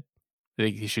bread. I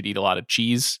think he should eat a lot of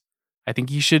cheese. I think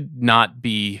he should not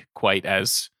be quite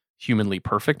as humanly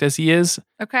perfect as he is.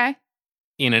 Okay.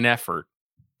 In an effort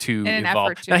to In an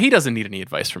evolve. effort to- Now, he doesn't need any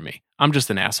advice from me. I'm just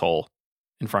an asshole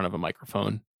in front of a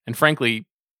microphone. And frankly,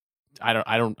 I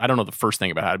don't know the first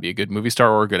thing about how to be a good movie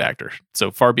star or a good actor.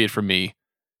 So far be it from me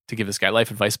to give this guy life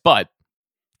advice. But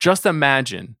just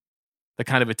imagine the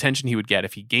kind of attention he would get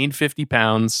if he gained 50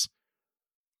 pounds,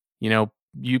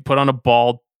 you put on a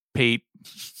bald pate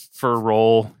for a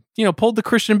role, pulled the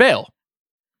Christian Bale.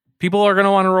 People are going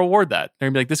to want to reward that. They're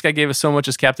going to be like, this guy gave us so much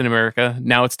as Captain America.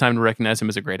 Now it's time to recognize him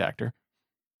as a great actor.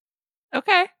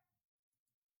 Okay.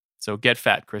 So get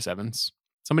fat, Chris Evans.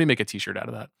 Somebody make a t-shirt out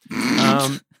of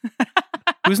that.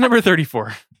 Who's number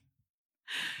 34?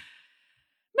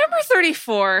 Number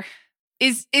 34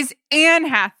 is Anne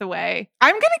Hathaway.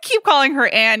 I'm going to keep calling her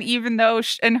Anne, even though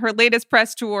in her latest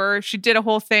press tour, she did a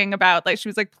whole thing about she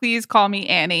was like, please call me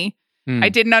Annie. I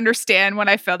didn't understand when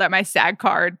I filled out my SAG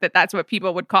card that that's what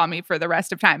people would call me for the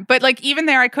rest of time. But even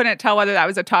there, I couldn't tell whether that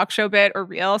was a talk show bit or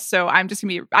real. So I'm just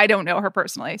going to be, I don't know her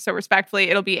personally. So respectfully,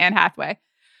 it'll be Anne Hathaway,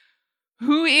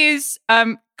 who is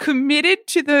committed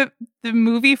to the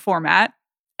movie format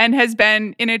and has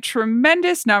been in a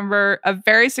tremendous number of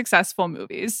very successful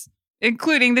movies,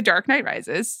 including The Dark Knight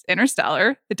Rises,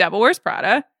 Interstellar, The Devil Wears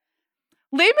Prada,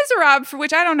 Les Miserables, for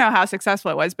which I don't know how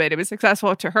successful it was, but it was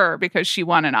successful to her because she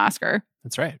won an Oscar.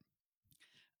 That's right.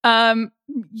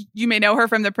 You may know her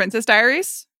from The Princess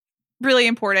Diaries. Really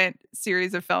important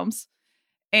series of films.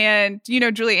 And do you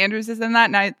know Julie Andrews is in that?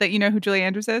 Now that you know who Julie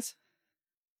Andrews is?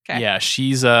 Okay. Yeah,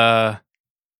 she's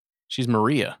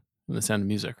Maria in The Sound of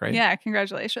Music, right? Yeah,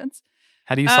 congratulations.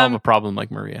 How do you solve a problem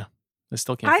like Maria? I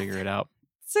still can't figure it out.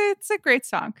 It's a great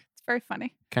song. It's very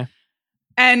funny. Okay.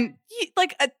 And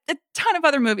like a ton of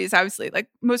other movies, obviously. Like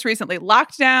most recently,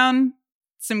 Lockdown,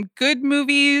 some good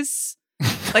movies,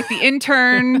 like The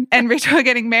Intern and Rachel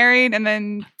Getting Married, and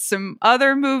then some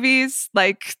other movies.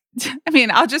 Like, I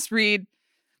mean, I'll just read.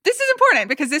 This is important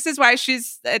because this is why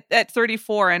she's at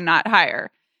 34 and not higher.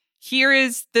 Here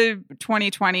is the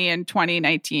 2020 and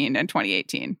 2019 and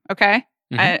 2018. Okay.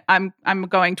 Mm-hmm. I'm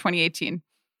going 2018.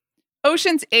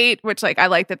 Ocean's 8, which like I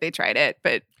like that they tried it,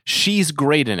 but she's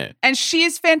great in it. And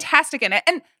she's fantastic in it.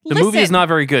 And the movie is not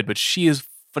very good, but she is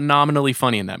phenomenally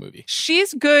funny in that movie.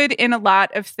 She's good in a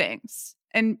lot of things.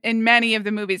 And in many of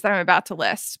the movies that I'm about to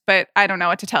list, but I don't know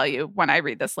what to tell you when I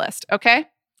read this list. Okay.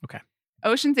 Okay.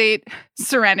 Ocean's 8,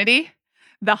 Serenity,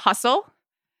 The Hustle,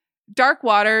 Dark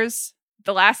Waters,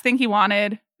 The Last Thing He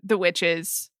Wanted, The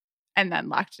Witches, and then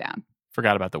Locked Down.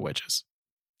 Forgot about The Witches.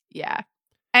 Yeah.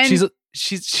 And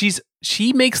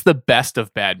she makes the best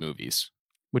of bad movies,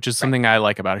 which is something I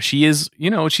like about her. She is,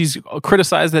 she's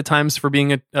criticized at times for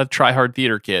being a try-hard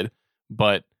theater kid,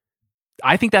 but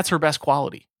I think that's her best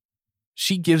quality.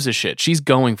 She gives a shit. She's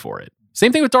going for it.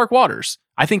 Same thing with Dark Waters.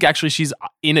 I think actually she's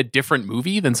in a different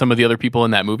movie than some of the other people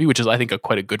in that movie, which is, I think,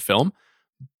 quite a good film.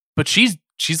 But she's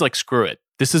like, screw it.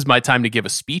 This is my time to give a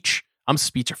speech. I'm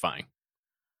speechifying.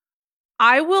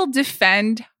 I will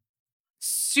defend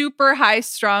super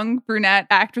high-strung brunette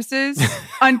actresses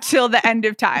until the end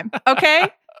of time.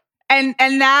 Okay? And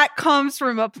that comes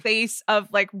from a place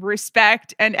of like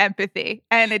respect and empathy.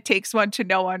 And it takes one to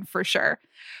know one for sure.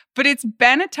 But it's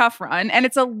been a tough run, and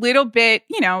it's a little bit,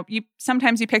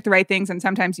 sometimes you pick the right things and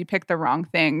sometimes you pick the wrong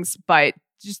things, but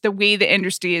just the way the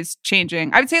industry is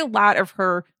changing. I would say a lot of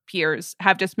her peers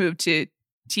have just moved to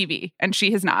TV and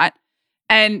she has not.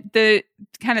 And the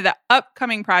kind of the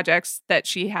upcoming projects that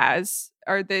she has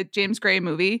are the James Gray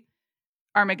movie,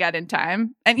 Armageddon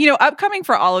Time. And, upcoming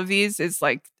for all of these is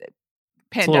like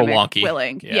pandemic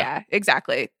willing. Yeah,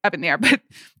 exactly. Up in the air. But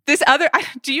this other,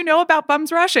 do you know about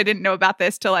Bums Rush? I didn't know about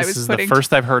this till I was putting. This is the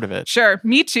first I've heard of it. Sure,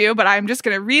 me too. But I'm just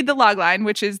going to read the logline,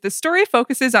 which is the story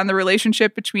focuses on the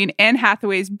relationship between Anne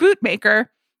Hathaway's bootmaker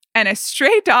and a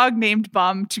stray dog named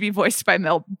Bum, to be voiced by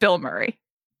Bill Murray.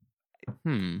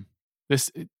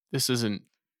 This isn't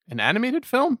an animated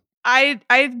film? I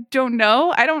don't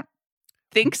know. I don't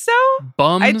think so.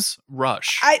 Bums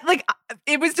Rush.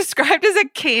 It was described as a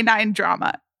canine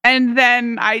drama. And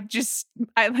then I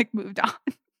moved on.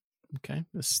 Okay.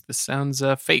 This sounds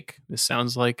fake. This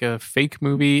sounds like a fake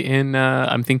movie in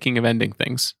I'm thinking of ending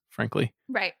things, frankly.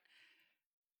 Right.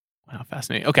 Wow,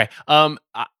 fascinating. Okay. I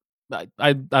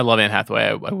love Anne Hathaway.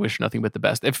 I wish nothing but the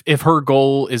best. If her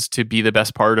goal is to be the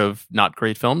best part of not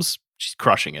great films, she's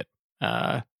crushing it.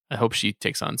 I hope she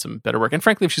takes on some better work. And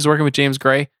frankly, if she's working with James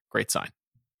Gray, great sign.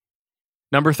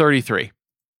 Number 33.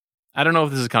 I don't know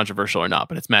if this is controversial or not,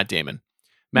 but it's Matt Damon.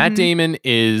 Matt Damon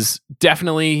is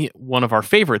definitely one of our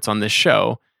favorites on this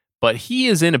show, but he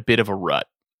is in a bit of a rut.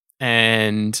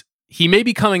 And he may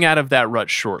be coming out of that rut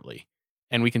shortly.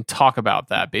 And we can talk about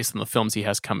that based on the films he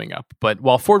has coming up. But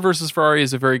while Ford vs. Ferrari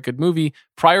is a very good movie,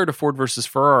 prior to Ford vs.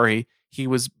 Ferrari, he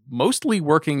was mostly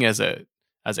working as a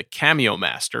cameo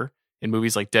master in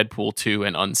movies like Deadpool 2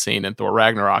 and Unsane and Thor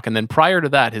Ragnarok. And then prior to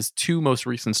that, his two most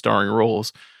recent starring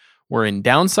roles were in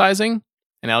Downsizing,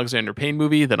 an Alexander Payne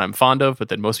movie that I'm fond of, but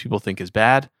that most people think is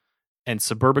bad, and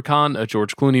Suburbicon, a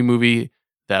George Clooney movie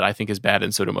that I think is bad,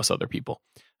 and so do most other people.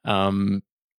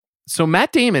 So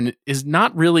Matt Damon is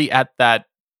not really at that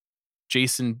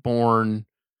Jason Bourne,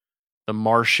 The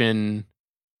Martian,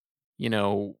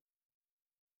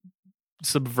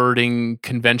 subverting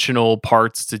conventional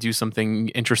parts to do something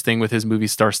interesting with his movie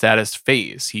star status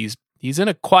phase. He's in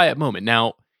a quiet moment.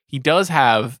 Now, he does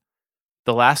have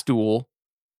The Last Duel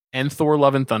and Thor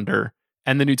Love and Thunder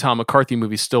and the new Tom McCarthy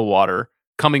movie Stillwater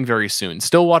coming very soon.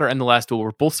 Stillwater and The Last Duel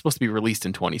were both supposed to be released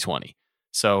in 2020.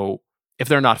 So if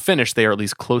they're not finished, they are at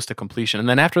least close to completion. And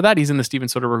then after that, he's in the Steven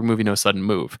Soderbergh movie No Sudden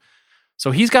Move.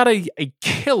 So he's got a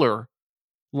killer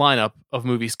lineup of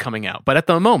movies coming out. But at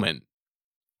the moment,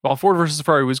 while Ford vs.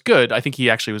 Ferrari was good, I think he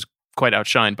actually was quite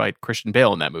outshined by Christian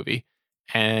Bale in that movie.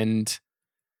 And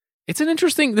it's an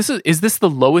interesting, is this the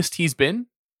lowest he's been?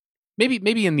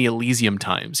 Maybe in the Elysium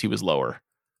times he was lower.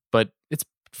 But it's,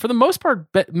 for the most part,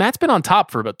 Matt's been on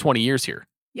top for about 20 years here.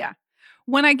 Yeah.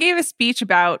 when I gave a speech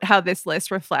about how this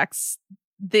list reflects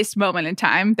this moment in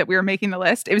time that we were making the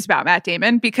list, it was about Matt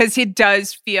Damon, because it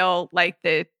does feel like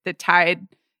the tide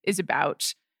is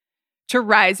about to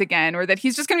rise again, or that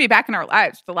he's just going to be back in our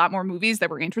lives with a lot more movies that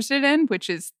we're interested in, which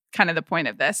is kind of the point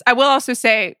of this. I will also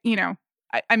say,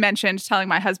 I mentioned telling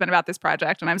my husband about this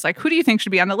project, and I was like, who do you think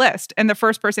should be on the list? And the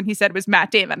first person he said was Matt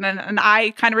Damon. And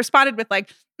I kind of responded with like,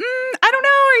 I don't know.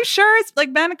 Are you sure? It's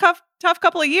like been a tough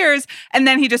couple of years. And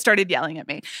then he just started yelling at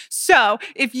me. So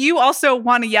if you also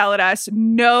want to yell at us,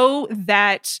 know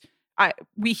that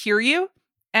we hear you.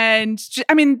 And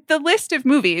the list of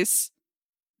movies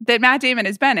that Matt Damon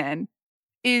has been in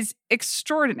is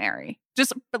extraordinary.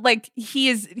 Just like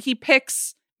he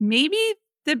picks maybe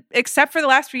except for the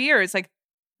last few years, like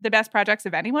the best projects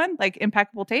of anyone, like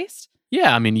impeccable taste.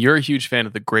 Yeah, you're a huge fan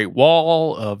of The Great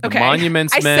Wall, of The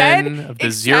Monuments Men, of The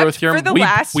Zero Theorem. For the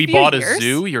we bought a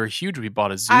zoo. You're a huge We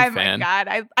Bought a Zoo fan. Oh my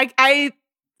God. I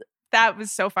that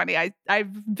was so funny. I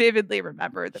vividly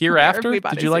remember the Hereafter.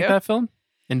 Did you like that film?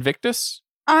 Invictus?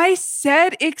 I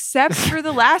said except for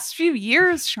the last few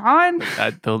years, Sean.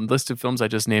 The list of films I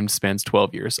just named spans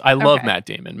 12 years. I love Matt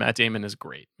Damon. Matt Damon is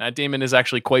great. Matt Damon is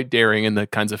actually quite daring in the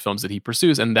kinds of films that he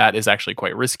pursues, and that is actually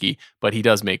quite risky, but he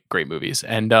does make great movies.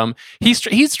 And he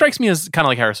strikes me as kind of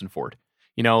like Harrison Ford.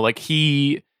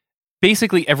 He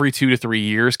basically every 2 to 3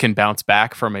 years can bounce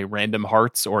back from a Random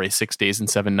Hearts or a 6 Days and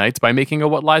 7 Nights by making a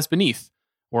What Lies Beneath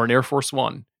or an Air Force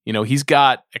One. He's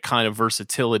got a kind of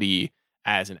versatility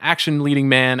as an action leading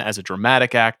man, as a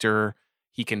dramatic actor.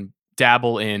 He can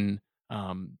dabble in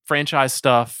franchise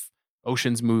stuff,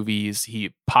 Ocean's movies.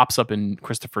 He pops up in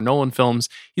Christopher Nolan films.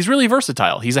 He's really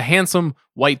versatile. He's a handsome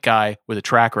white guy with a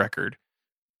track record.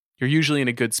 You're usually in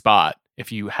a good spot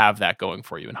if you have that going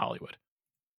for you in Hollywood.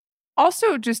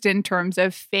 Also, just in terms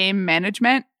of fame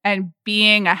management and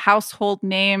being a household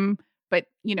name, but,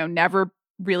 never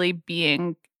really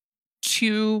being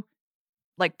too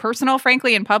personal,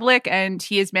 frankly, in public. And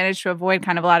he has managed to avoid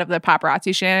kind of a lot of the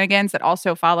paparazzi shenanigans that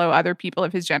also follow other people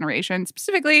of his generation,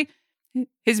 specifically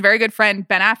his very good friend,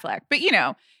 Ben Affleck. But,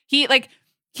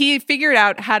 he figured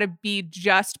out how to be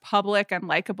just public and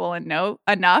likable and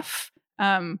enough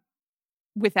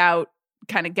without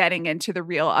kind of getting into the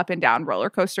real up and down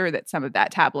roller coaster that some of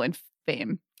that tabloid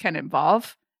fame can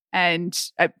involve. And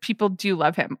people do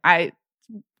love him.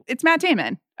 It's Matt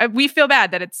Damon. We feel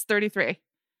bad that it's 33.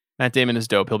 Matt Damon is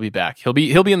dope. He'll be back. He'll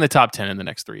be in the top 10 in the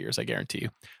next 3 years, I guarantee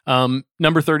you.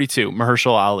 Number 32,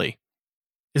 Mahershala Ali.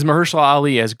 Is Mahershala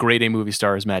Ali as great a movie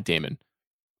star as Matt Damon?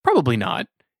 Probably not.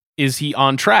 Is he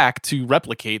on track to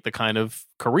replicate the kind of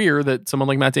career that someone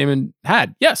like Matt Damon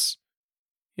had? Yes.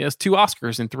 He has 2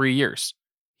 Oscars in 3 years.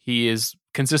 He is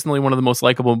consistently one of the most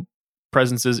likable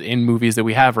presences in movies that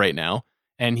we have right now,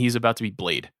 and he's about to be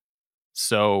Blade.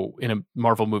 So in a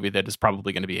Marvel movie that is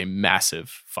probably going to be a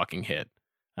massive fucking hit.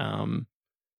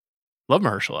 Love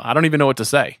Mahershala. I don't even know what to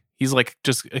say. He's like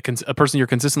just a person you're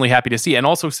consistently happy to see, and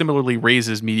also similarly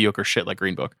raises mediocre shit like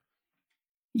Green Book.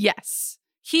 Yes.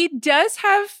 He does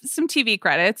have some TV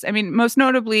credits. Most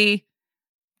notably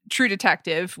True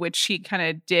Detective, which he kind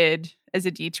of did as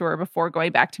a detour before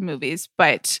going back to movies,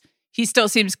 but he still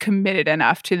seems committed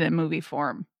enough to the movie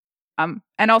form.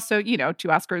 And also, 2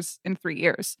 Oscars in 3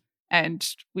 years. And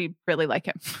we really like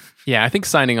him. Yeah, I think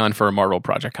signing on for a Marvel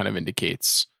project kind of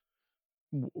indicates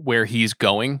where he's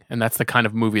going. And that's the kind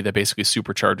of movie that basically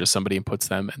supercharges somebody and puts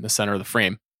them in the center of the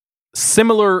frame.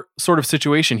 Similar sort of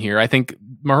situation here. I think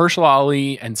Mahershala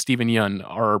Ali and Steven Yeun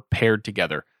are paired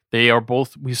together. They are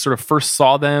both, we sort of first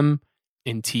saw them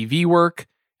in TV work,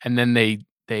 and then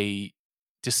they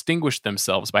distinguished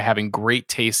themselves by having great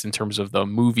taste in terms of the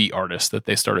movie artists that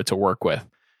they started to work with.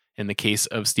 In the case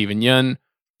of Steven Yeun,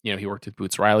 he worked with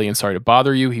Boots Riley in Sorry to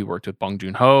Bother You. He worked with Bong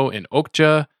Joon-ho in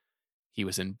Okja. He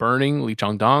was in Burning, Lee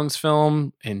Chang-dong's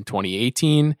film in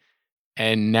 2018.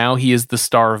 And now he is the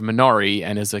star of Minari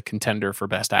and is a contender for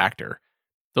Best Actor.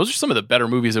 Those are some of the better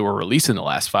movies that were released in the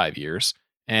last 5 years.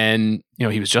 And,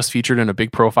 he was just featured in a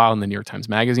big profile in the New York Times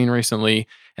Magazine recently.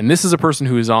 And this is a person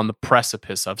who is on the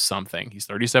precipice of something. He's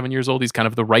 37 years old. He's kind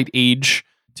of the right age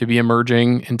to be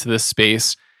emerging into this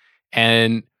space.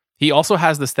 And he also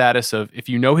has the status of, if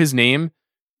you know his name,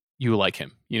 you like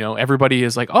him. Everybody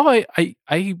is like, oh,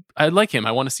 I like him.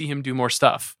 I want to see him do more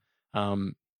stuff.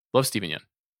 Love Steven Yeun.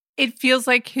 It feels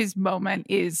like his moment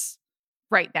is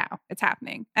right now. It's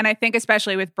happening. And I think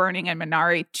especially with Burning and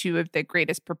Minari, 2 of the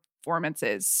greatest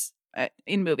performances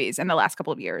in movies in the last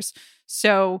couple of years.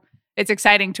 So it's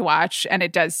exciting to watch. And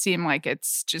it does seem like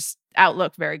it's just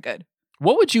outlook very good.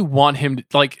 What would you want him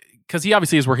to, because he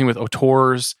obviously is working with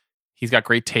auteurs. He's got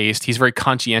great taste. He's very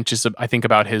conscientious, I think,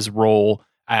 about his role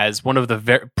as one of the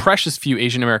very precious few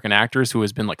Asian American actors who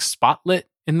has been like spotlit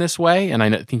in this way. And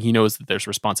I think he knows that there's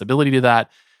responsibility to that.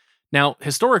 Now,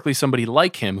 historically, somebody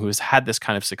like him who has had this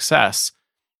kind of success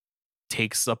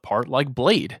takes a part like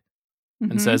Blade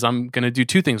and says, I'm going to do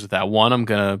two things with that. One, I'm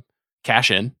going to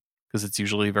cash in, because it's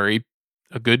usually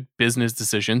a good business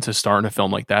decision to star in a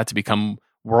film like that, to become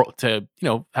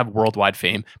have worldwide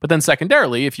fame. But then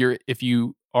secondarily, if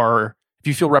you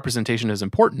feel representation is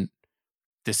important,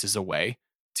 this is a way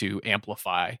to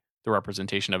amplify the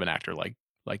representation of an actor like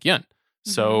Yun.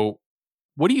 So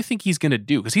what do you think he's going to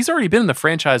do? Because he's already been in the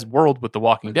franchise world with The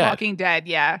Walking Dead. Walking Dead,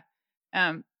 yeah.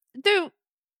 Though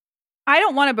I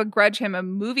don't want to begrudge him a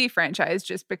movie franchise,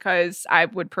 just because I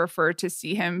would prefer to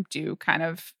see him do kind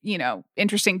of,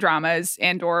 interesting dramas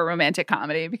and or romantic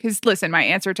comedy. Because listen, my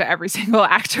answer to every single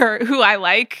actor who I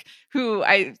like, what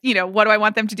do I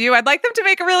want them to do? I'd like them to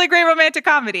make a really great romantic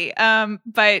comedy.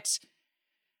 But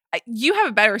you have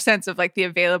a better sense of like the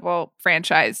available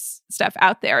franchise stuff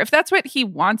out there. If that's what he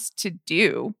wants to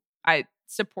do, I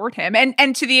support him.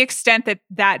 And to the extent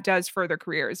that does further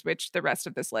careers, which the rest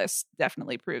of this list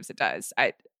definitely proves it does.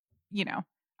 I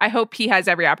hope he has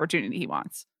every opportunity he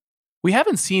wants. We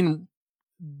haven't seen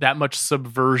that much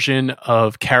subversion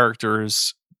of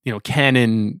characters,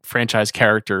 canon franchise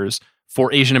characters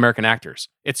for Asian American actors.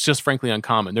 It's just frankly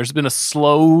uncommon. There's been a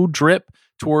slow drip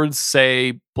towards,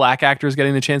 say, Black actors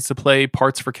getting the chance to play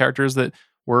parts for characters that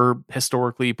were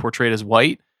historically portrayed as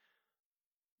white.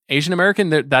 Asian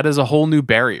American, that is a whole new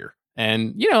barrier.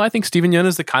 And, I think Steven Yeun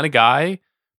is the kind of guy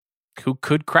who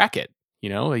could crack it.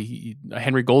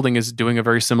 Henry Golding is doing a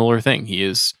very similar thing. He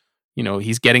is,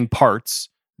 he's getting parts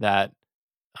that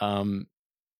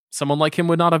someone like him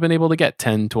would not have been able to get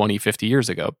 10, 20, 50 years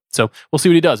ago. So we'll see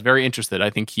what he does. Very interested.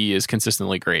 I think he is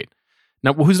consistently great.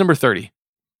 Now, who's number 30?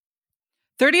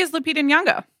 30 is Lupita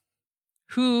Nyong'o,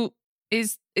 who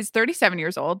is 37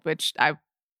 years old, which I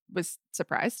was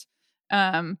surprised.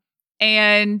 And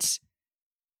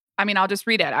I mean, I'll just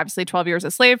read it. Obviously, 12 Years a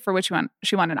Slave, for which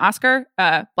she won an Oscar.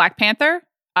 Black Panther,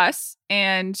 Us,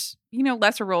 and,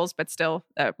 lesser roles, but still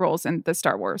roles in the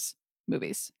Star Wars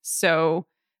movies. So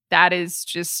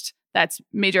that's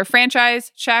major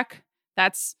franchise, check.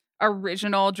 That's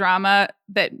original drama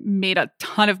that made a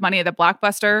ton of money at the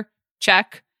blockbuster,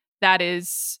 check. That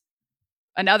is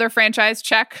another franchise,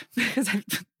 check, because I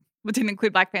didn't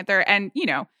include Black Panther, and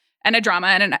and a drama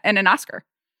and an Oscar.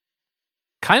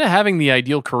 Kind of having the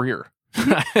ideal career,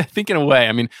 I think, in a way.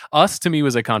 I mean, Us to me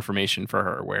was a confirmation for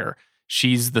her, where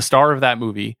she's the star of that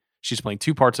movie. She's playing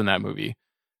two parts in that movie.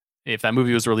 If that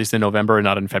movie was released in November and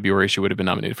not in February, she would have been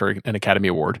nominated for an Academy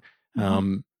Award.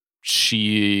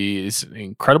 She is an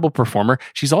incredible performer.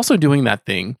 She's also doing that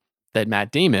thing that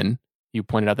Matt Damon, you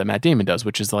pointed out that Matt Damon does,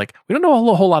 which is like, we don't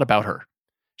know a whole lot about her.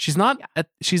 She's not at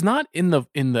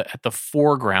the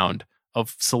foreground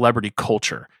of celebrity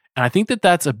culture. And I think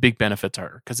that's a big benefit to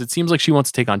her, because it seems like she wants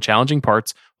to take on challenging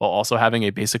parts while also having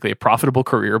basically a profitable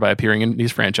career by appearing in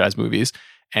these franchise movies.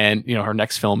 And, her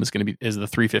next film is the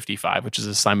 355, which is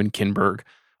a Simon Kinberg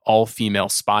all-female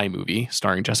spy movie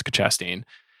starring Jessica Chastain.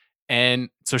 And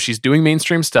so she's doing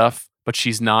mainstream stuff, but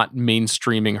she's not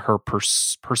mainstreaming her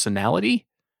personality,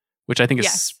 which I think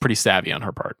is pretty savvy on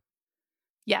her part.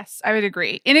 Yes, I would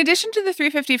agree. In addition to the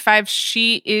 355,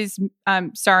 she is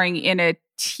starring in a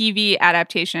TV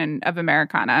adaptation of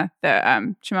Americana,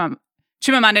 the Chimamanda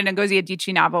Ngozi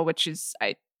Adichie novel, which is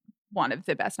one of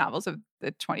the best novels of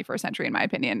the 21st century, in my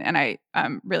opinion. And I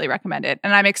really recommend it.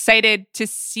 And I'm excited to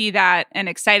see that, and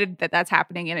excited that that's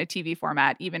happening in a TV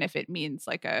format, even if it means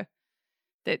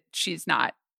that she's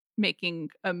not making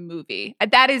a movie.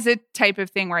 That is a type of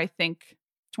thing where I think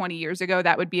 20 years ago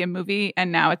that would be a movie,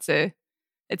 and now it's a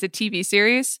TV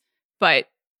series, but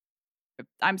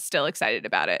I'm still excited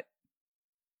about it.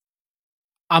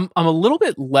 I'm a little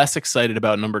bit less excited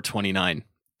about number 29,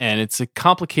 and it's a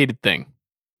complicated thing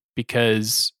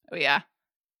because,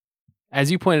 as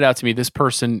you pointed out to me, this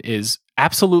person is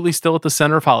absolutely still at the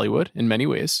center of Hollywood in many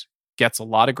ways, gets a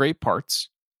lot of great parts.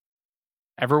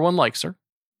 Everyone likes her.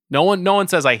 No one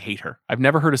says I hate her. I've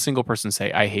never heard a single person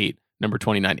say I hate number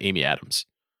 29, Amy Adams.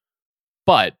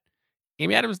 But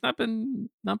Amy Adams not been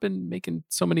making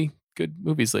so many good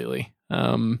movies lately.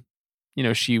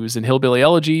 She was in Hillbilly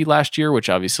Elegy last year, which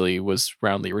obviously was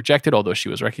roundly rejected, although she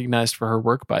was recognized for her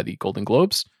work by the Golden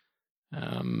Globes.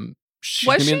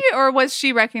 Was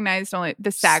she recognized only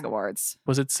the SAG Awards?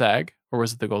 Was it SAG or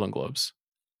was it the Golden Globes?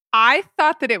 I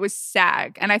thought that it was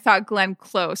SAG, and I thought Glenn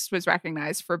Close was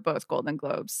recognized for both Golden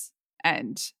Globes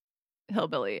and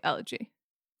Hillbilly Elegy.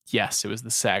 Yes, it was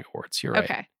the SAG Awards. You're right.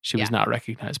 Okay. She was not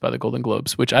recognized by the Golden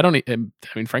Globes, which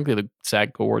frankly, the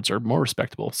SAG Awards are more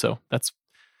respectable. So that's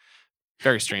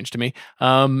Very strange to me.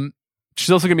 She's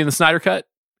also going to be in the Snyder Cut,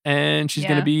 and she's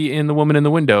going to be in The Woman in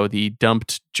the Window, the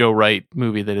dumped Joe Wright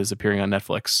movie that is appearing on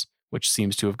Netflix, which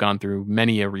seems to have gone through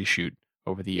many a reshoot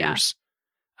over the years.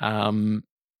 Amy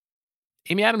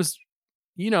Adams,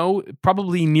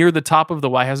 probably near the top of the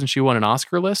why hasn't she won an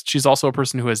Oscar list. She's also a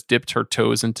person who has dipped her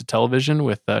toes into television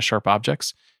with Sharp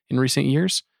Objects in recent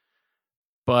years,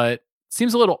 but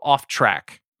seems a little off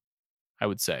track, I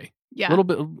would say. Yeah. A little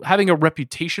bit having a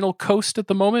reputational coast at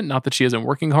the moment. Not that she isn't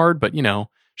working hard, but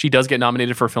she does get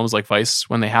nominated for films like Vice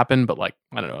when they happen, but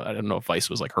I don't know if Vice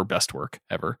was like her best work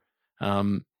ever.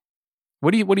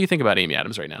 What do you think about Amy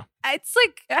Adams right now? It's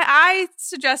like I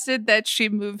suggested that she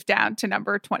move down to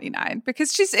number 29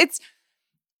 because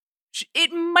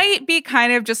it might be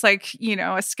kind of just like,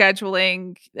 a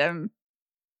scheduling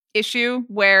issue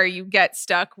where you get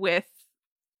stuck with,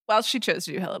 well, she chose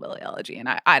to do Hillbilly Elegy, and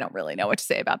I don't really know what to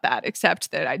say about that,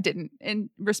 except that I didn't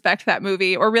respect that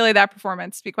movie or really that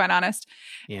performance, to be quite honest.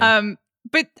 Yeah.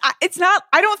 But it's not,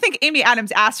 I don't think Amy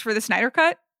Adams asked for the Snyder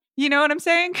Cut. You know what I'm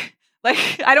saying? Like,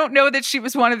 I don't know that she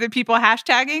was one of the people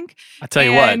hashtagging. I'll tell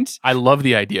you what, I love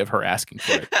the idea of her asking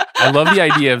for it. I love the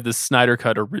idea of the Snyder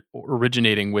Cut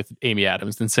originating with Amy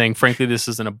Adams and saying, frankly, this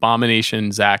is an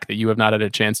abomination, Zach, that you have not had a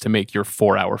chance to make your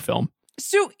 4-hour film.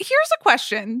 So here's a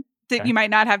question that you might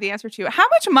not have the answer to. How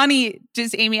much money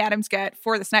does Amy Adams get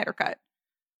for the Snyder Cut?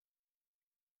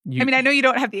 I mean, I know you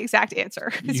don't have the exact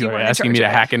answer. You're asking me to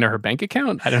hack into her bank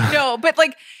account? I don't know. No, but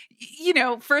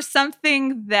for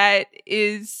something that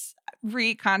is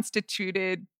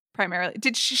reconstituted primarily,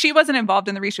 she wasn't involved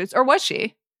in the reshoots, or was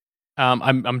she?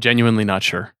 I'm genuinely not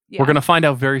sure. Yeah. We're going to find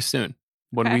out very soon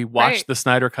when we watch the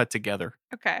Snyder Cut together.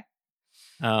 Okay.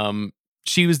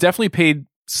 She was definitely paid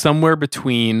somewhere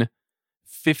between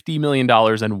 $50 million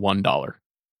and $1.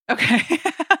 Okay.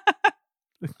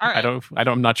 All right.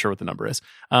 I'm not sure what the number is.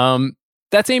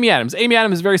 That's Amy Adams. Amy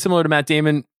Adams is very similar to Matt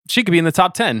Damon. She could be in the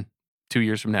top 10 2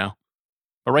 years from now.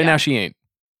 But right now she ain't.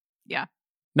 Yeah.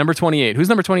 Number 28. Who's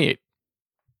number 28?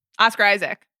 Oscar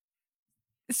Isaac.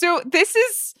 So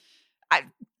this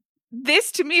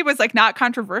to me was like not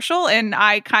controversial, and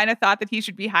I kind of thought that he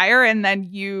should be higher, and then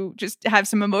you just have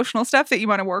some emotional stuff that you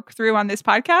want to work through on this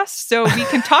podcast, so we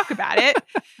can talk about it.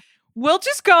 We'll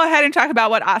just go ahead and talk about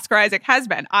what Oscar Isaac has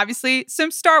been. Obviously,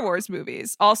 some Star Wars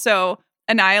movies, also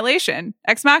Annihilation,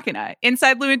 Ex Machina,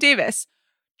 Inside Llewyn Davis,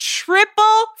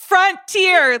 Triple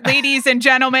Frontier, ladies and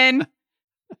gentlemen.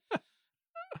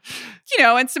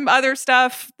 And some other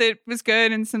stuff that was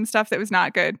good and some stuff that was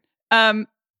not good.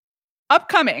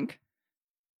 Upcoming,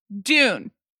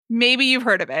 Dune. Maybe you've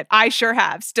heard of it. I sure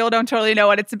have. Still don't totally know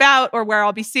what it's about or where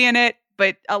I'll be seeing it,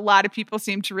 but a lot of people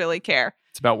seem to really care.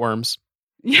 It's about worms.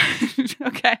 Yeah.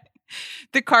 Okay.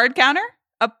 The Card Counter,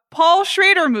 a Paul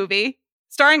Schrader movie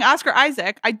starring Oscar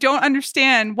Isaac. I don't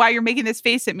understand why you're making this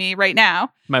face at me right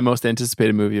now. My most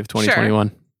anticipated movie of 2021.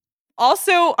 Sure.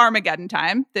 Also, Armageddon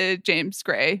Time, the James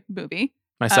Gray movie.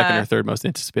 My second or third most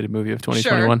anticipated movie of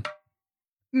 2021. Sure.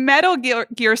 Metal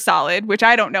Gear Solid, which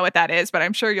I don't know what that is, but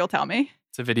I'm sure you'll tell me.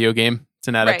 It's a video game. It's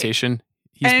an adaptation.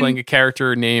 Right. He's playing a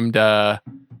character named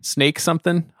Snake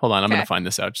something. Hold on, I'm going to find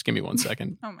this out. Just give me 1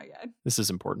 second. Oh my God. This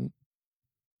is important.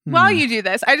 While you do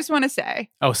this, I just want to say.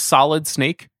 Oh, Solid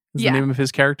Snake is the name of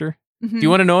his character. Mm-hmm. Do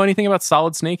you want to know anything about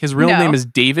Solid Snake? His real name is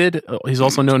David. He's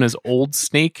also known as Old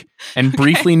Snake and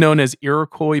briefly known as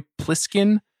Iroquois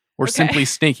Pliskin or simply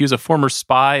Snake. He was a former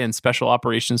spy and special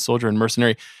operations soldier and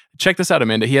mercenary. Check this out,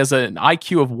 Amanda. He has an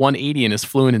IQ of 180 and is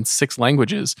fluent in 6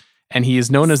 languages. And he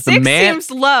is known as the man. 6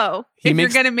 seems low if you're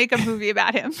going to make a movie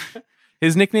about him.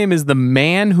 His nickname is the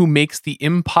man who makes the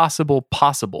impossible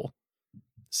possible.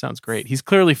 Sounds great. He's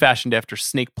clearly fashioned after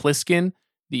Snake Plissken,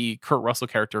 the Kurt Russell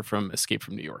character from Escape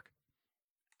from New York.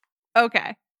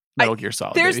 Okay. Metal Gear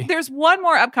Solid. There's one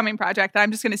more upcoming project that I'm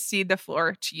just going to cede the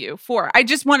floor to you for. I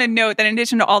just want to note that in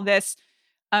addition to all this,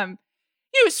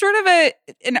 sort of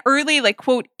an early, like,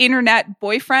 quote, internet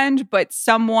boyfriend, but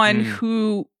someone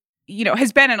who,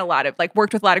 has been in a lot of, like,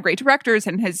 worked with a lot of great directors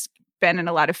and has been in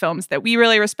a lot of films that we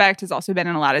really respect, has also been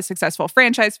in a lot of successful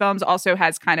franchise films, also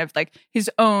has kind of like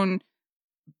his own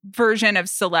version of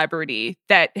celebrity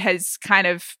that has kind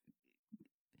of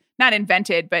not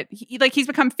invented, but he's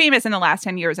become famous in the last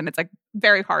 10 years. And it's like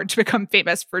very hard to become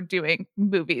famous for doing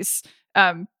movies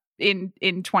in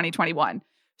 2021.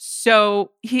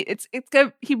 So he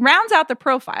rounds out the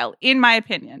profile, in my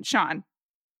opinion. Sean,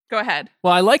 go ahead.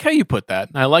 Well, I like how you put that.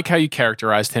 I like how you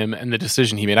characterized him and the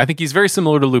decision he made. I think he's very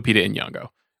similar to Lupita Nyong'o,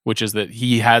 which is that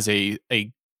he has a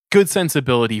good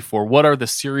sensibility for what are the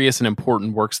serious and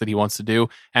important works that he wants to do,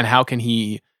 and how can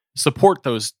he support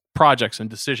those projects and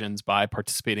decisions by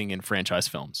participating in franchise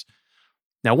films.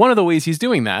 Now, one of the ways he's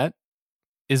doing that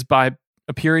is by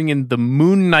appearing in the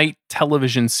Moon Knight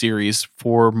television series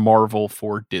for Marvel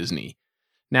for Disney.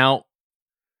 Now,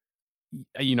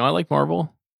 I like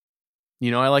Marvel.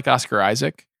 I like Oscar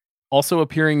Isaac. Also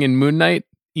appearing in Moon Knight,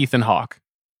 Ethan Hawke.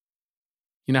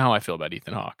 You know how I feel about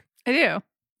Ethan Hawke. I do.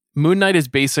 Moon Knight is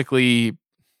basically,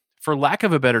 for lack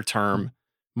of a better term,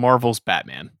 Marvel's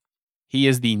Batman. He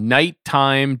is the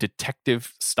nighttime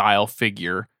detective style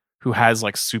figure who has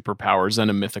like superpowers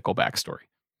and a mythical backstory.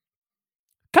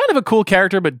 Kind of a cool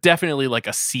character, but definitely like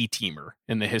a C-teamer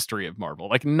in the history of Marvel.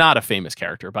 Like not a famous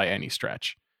character by any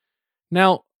stretch.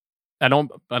 Now, I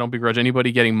don't begrudge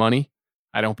anybody getting money.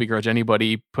 I don't begrudge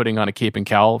anybody putting on a cape and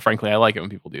cowl. Frankly, I like it when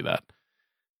people do that.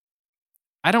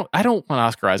 I don't want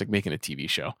Oscar Isaac making a TV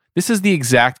show. This is the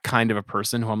exact kind of a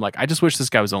person who I'm like, I just wish this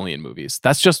guy was only in movies.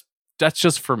 That's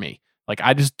just for me. Like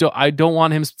I don't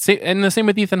want him. And the same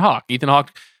with Ethan Hawke. Ethan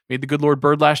Hawke made The Good Lord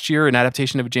Bird last year, an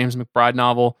adaptation of a James McBride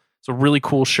novel. It's a really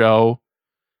cool show.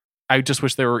 I just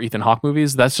wish there were Ethan Hawke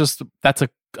movies. That's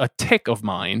a tick of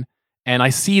mine. And I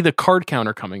see the card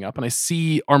counter coming up, and I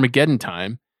see Armageddon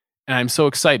Time, and I'm so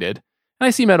excited. And I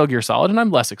see Metal Gear Solid, and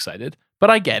I'm less excited. But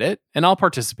I get it, and I'll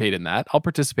participate in that. I'll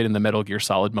participate in the Metal Gear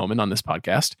Solid moment on this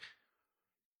podcast.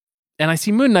 And I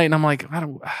see Moon Knight, and I'm like,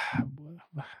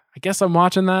 I guess I'm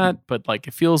watching that, but like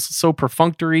it feels so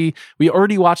perfunctory. We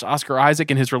already watched Oscar Isaac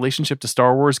and his relationship to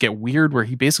Star Wars get weird, where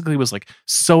he basically was like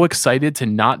so excited to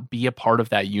not be a part of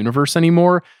that universe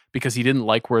anymore because he didn't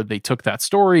like where they took that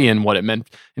story and what it meant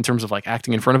in terms of like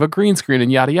acting in front of a green screen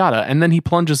and yada yada. And then he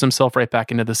plunges himself right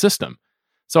back into the system.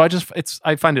 So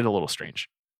I find it a little strange.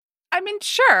 I mean,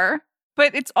 sure,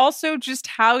 but it's also just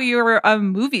how you're a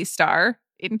movie star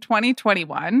in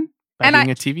 2021. By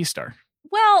being a TV star.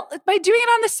 Well, by doing it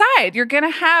on the side, you're going to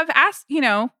have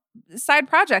side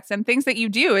projects and things that you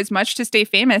do as much to stay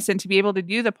famous and to be able to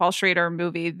do the Paul Schrader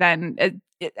movie than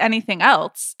anything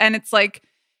else. And it's like,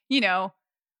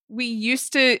 we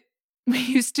used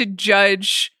to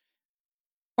judge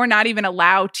or not even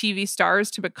allow TV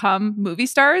stars to become movie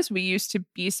stars. We used to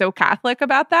be so Catholic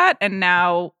about that. And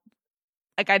now,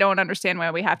 like, I don't understand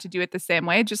why we have to do it the same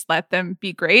way. Just let them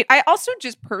be great. I also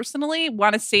just personally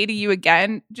want to say to you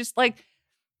again, just like,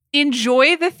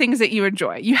 enjoy the things that you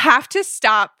enjoy. You have to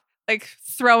stop like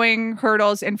throwing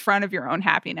hurdles in front of your own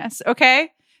happiness. Okay.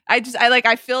 I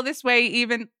feel this way.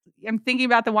 Even I'm thinking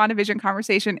about the WandaVision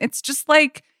conversation. It's just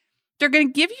like, they're going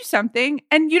to give you something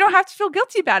and you don't have to feel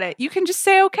guilty about it. You can just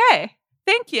say, okay,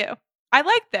 thank you. I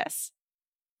like this.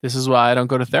 This is why I don't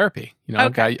go to therapy.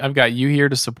 Okay. I've got you here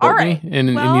to support me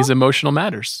in these emotional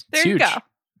matters. It's huge. There you go.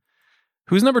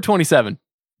 Who's number 27?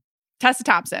 Tessa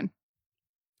Thompson.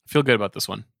 I feel good about this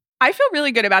one. I feel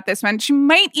really good about this one. She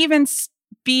might even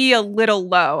be a little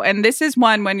low. And this is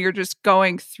one when you're just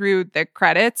going through the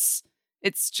credits.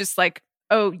 It's just like,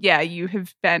 oh, yeah, you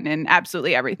have been in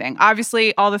absolutely everything.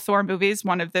 Obviously, all the Thor movies,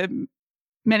 one of the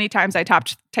many times I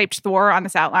typed Thor on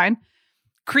this outline.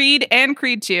 Creed and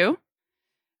Creed 2.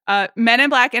 Men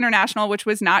in Black International, which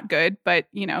was not good, but,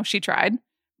 she tried.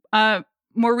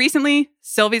 More recently,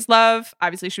 Sylvie's Love.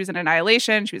 Obviously, she was in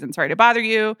Annihilation. She was in Sorry to Bother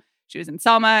You. She was in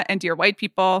Selma and Dear White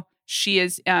People. She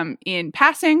is in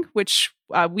Passing, which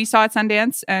we saw at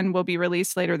Sundance and will be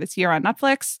released later this year on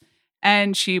Netflix.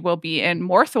 And she will be in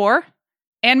more Thor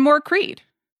and more Creed.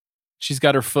 She's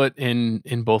got her foot in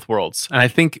both worlds. And I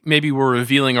think maybe we're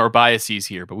revealing our biases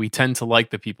here, but we tend to like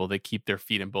the people that keep their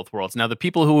feet in both worlds. Now, the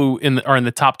people who are in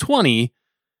the top 20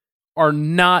 are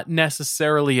not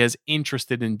necessarily as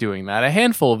interested in doing that. A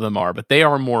handful of them are, but they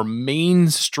are more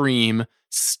mainstream,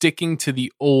 sticking to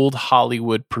the old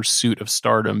Hollywood pursuit of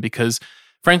stardom because,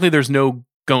 frankly, there's no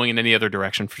going in any other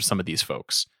direction for some of these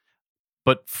folks.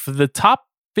 But for the top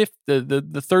 50,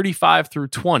 the 35 through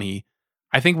 20,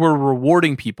 I think we're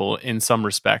rewarding people in some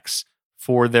respects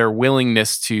for their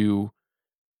willingness to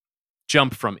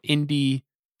jump from indie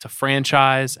to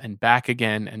franchise and back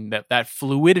again, and that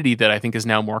fluidity that I think is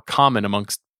now more common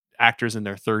amongst actors in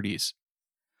their 30s.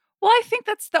 Well, I think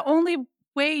that's the only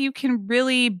way you can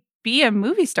really be a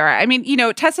movie star. I mean,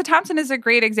 Tessa Thompson is a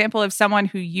great example of someone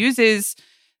who uses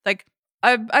like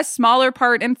a smaller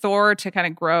part in Thor to kind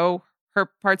of grow her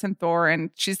parts in Thor.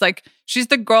 And she's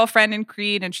the girlfriend in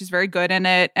Creed and she's very good in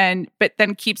it. But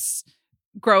then keeps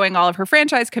growing all of her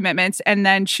franchise commitments and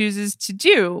then chooses to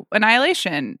do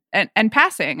Annihilation and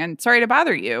Passing and Sorry to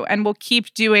Bother You. And will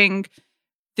keep doing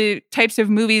the types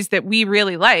of movies that we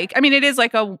really like. I mean, it is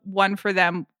like a one for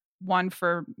them, one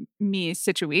for me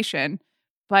situation.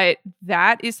 But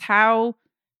that is how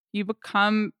you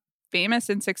become famous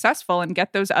and successful and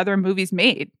get those other movies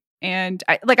made. And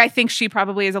I think she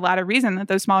probably is a lot of reason that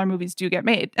those smaller movies do get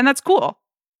made. And that's cool.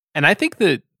 And I think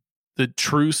that the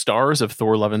true stars of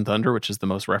Thor: Love and Thunder, which is the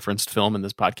most referenced film in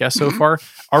this podcast so far,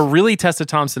 are really Tessa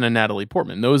Thompson and Natalie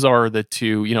Portman. Those are the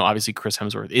two, obviously Chris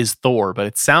Hemsworth is Thor, but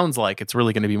it sounds like it's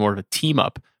really going to be more of a team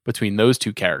up between those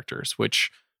two characters, which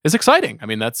is exciting. I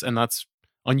mean, that's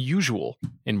unusual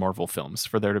in Marvel films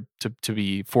for there to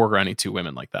be foregrounding two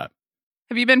women like that.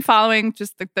 Have you been following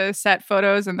just the set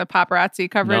photos and the paparazzi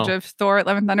coverage of Thor: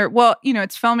 Love and Thunder? Well,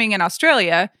 it's filming in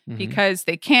Australia because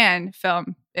they can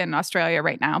film in Australia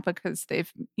right now because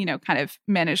they've, kind of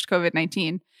managed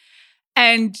COVID-19.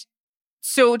 And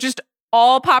so just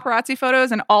all paparazzi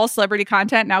photos and all celebrity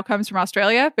content now comes from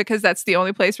Australia because that's the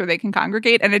only place where they can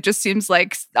congregate. And it just seems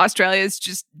like Australia is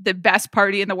just the best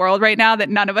party in the world right now that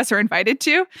none of us are invited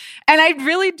to. And I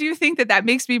really do think that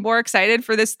makes me more excited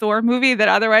for this Thor movie that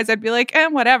otherwise I'd be like,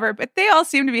 whatever. But they all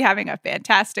seem to be having a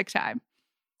fantastic time.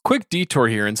 Quick detour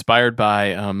here, inspired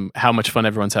by how much fun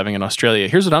everyone's having in Australia.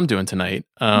 Here's what I'm doing tonight.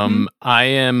 I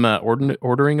am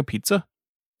ordering a pizza.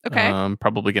 Okay.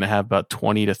 Probably going to have about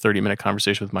 20 to 30 minute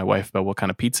conversation with my wife about what kind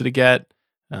of pizza to get.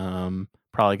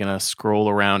 Probably going to scroll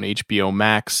around HBO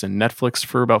Max and Netflix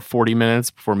for about 40 minutes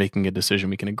before making a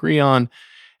decision we can agree on.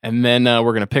 And then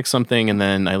we're going to pick something, and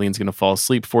then Eileen's going to fall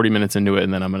asleep 40 minutes into it,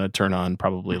 and then I'm going to turn on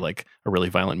probably like a really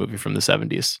violent movie from the 70s.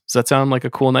 Does that sound like a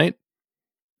cool night?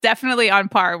 Definitely on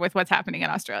par with what's happening in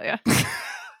Australia.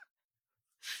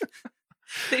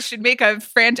 They should make an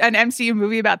MCU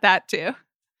movie about that too.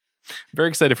 Very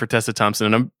excited for Tessa Thompson.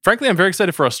 And I'm very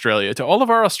excited for Australia. To all of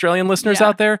our Australian listeners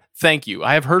out there, thank you.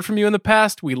 I have heard from you in the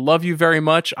past. We love you very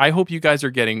much. I hope you guys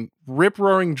are getting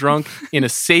rip-roaring drunk in a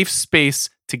safe space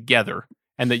together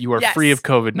and that you are free of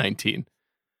COVID-19.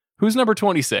 Who's number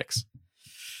 26?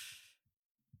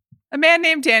 A man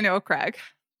named Daniel Craig.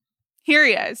 Here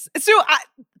he is. So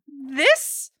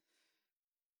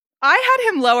I had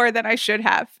him lower than I should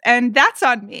have, and that's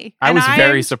on me. I was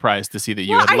very surprised to see that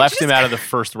you had left him out of the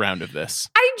first round of this.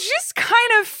 I just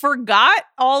kind of forgot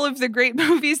all of the great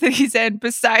movies that he's in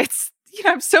besides,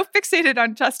 I'm so fixated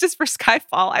on Justice for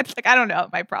Skyfall. I don't know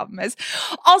what my problem is.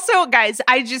 Also, guys,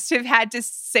 I just have had to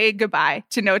say goodbye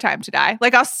to No Time to Die.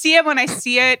 I'll see it when I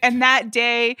see it, and that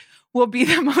day will be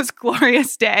the most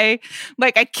glorious day.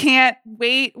 I can't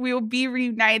wait. We will be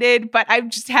reunited, but I've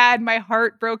just had my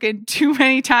heart broken too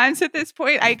many times at this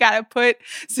point. I got to put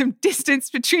some distance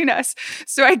between us.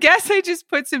 So I guess I just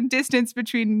put some distance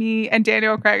between me and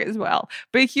Daniel Craig as well.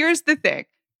 But here's the thing.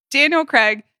 Daniel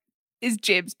Craig is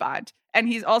James Bond, and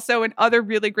he's also in other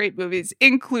really great movies,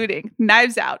 including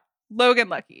Knives Out, Logan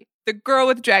Lucky, The Girl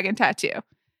with Dragon Tattoo,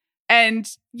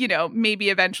 and, maybe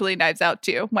eventually Knives Out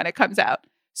 2 when it comes out.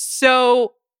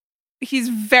 So he's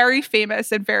very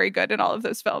famous and very good in all of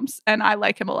those films, and I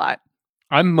like him a lot.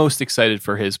 I'm most excited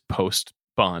for his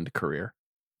post-Bond career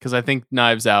because I think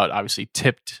Knives Out obviously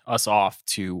tipped us off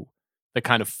to the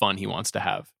kind of fun he wants to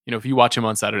have. If you watch him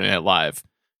on Saturday Night Live,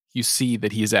 you see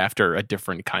that he's after a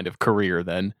different kind of career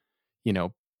than,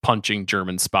 punching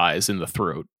German spies in the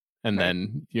throat and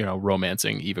then,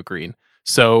 romancing Eva Green.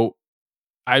 So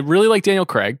I really like Daniel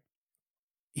Craig.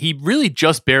 He really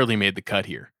just barely made the cut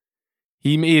here.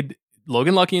 He made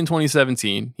Logan Lucky in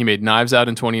 2017. He made Knives Out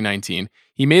in 2019.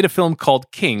 He made a film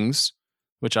called Kings,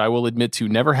 which I will admit to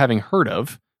never having heard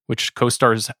of, which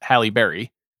co-stars Halle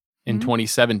Berry in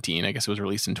 2017. I guess it was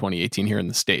released in 2018 here in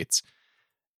the States.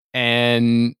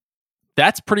 And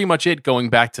that's pretty much it going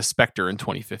back to Spectre in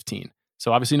 2015.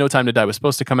 So obviously No Time to Die was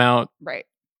supposed to come out. Right.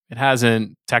 It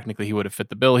hasn't. Technically, he would have fit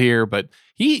the bill here, but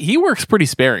he works pretty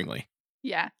sparingly.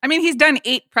 Yeah. I mean, he's done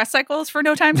 8 press cycles for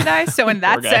No Time to Die. So in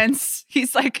that sense,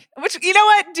 he's which, you know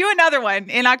what? Do another one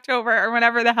in October or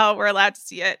whenever the hell we're allowed to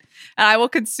see it. And I will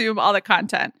consume all the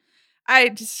content. I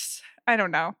don't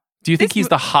know. Do you think he's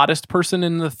the hottest person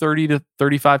in the 30 to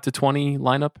 35 to 20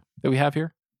 lineup that we have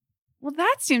here? Well,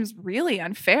 that seems really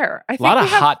unfair. I think a lot of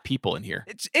hot people in here.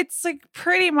 It's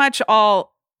pretty much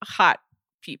all hot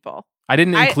people. I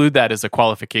didn't include that as a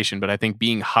qualification, but I think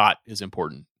being hot is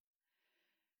important.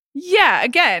 Yeah,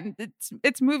 again,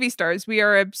 it's movie stars. We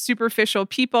are a superficial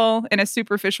people in a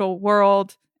superficial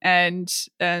world, and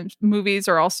movies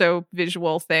are also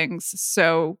visual things.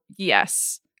 So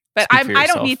yes, but I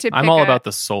don't need to. I'm all about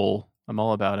the soul. I'm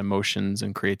all about emotions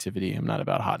and creativity. I'm not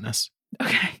about hotness.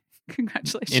 Okay,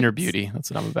 congratulations. Inner beauty. That's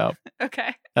what I'm about.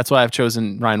 Okay, that's why I've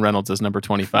chosen Ryan Reynolds as number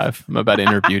 25. I'm about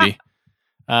inner beauty.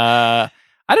 I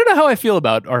don't know how I feel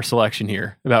about our selection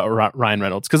here about Ryan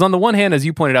Reynolds, because on the one hand, as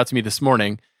you pointed out to me this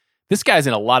morning, this guy's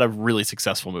in a lot of really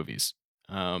successful movies.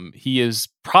 He is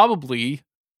probably,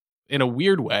 in a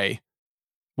weird way,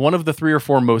 one of the 3 or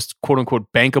 4 most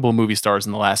quote-unquote bankable movie stars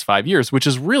in the last 5 years, which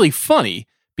is really funny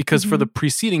because for the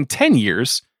preceding 10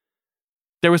 years,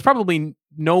 there was probably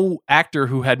no actor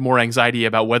who had more anxiety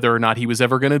about whether or not he was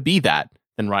ever going to be that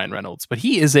than Ryan Reynolds. But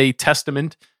he is a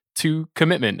testament to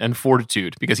commitment and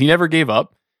fortitude because he never gave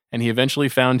up, and he eventually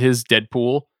found his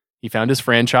Deadpool. He found his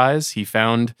franchise. He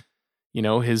found,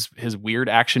 his weird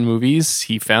action movies.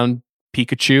 He found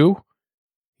Pikachu.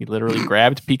 He literally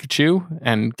grabbed Pikachu.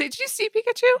 And did you see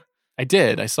Pikachu? I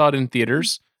did. I saw it in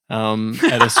theaters by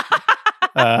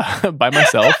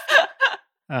myself.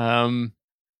 On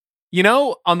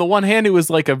the one hand, it was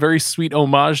like a very sweet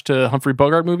homage to Humphrey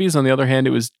Bogart movies. On the other hand,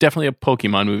 it was definitely a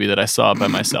Pokemon movie that I saw by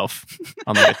myself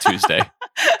on like a Tuesday.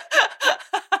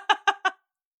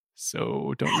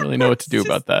 So don't really know what to do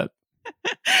about that.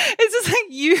 It's just like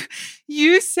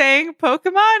you saying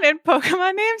Pokemon and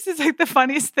Pokemon names is like the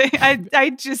funniest thing.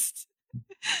 I just,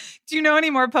 do you know any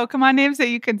more Pokemon names that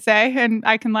you can say and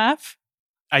I can laugh?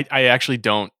 I actually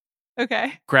don't.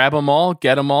 Okay. Grab them all,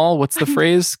 get them all. What's the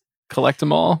phrase? Collect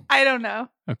them all? I don't know.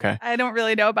 Okay. I don't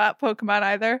really know about Pokemon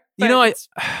either.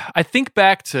 I think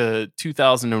back to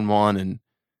 2001 and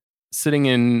sitting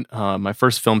in my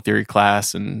first film theory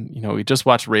class, and we just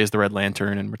watched Raise the Red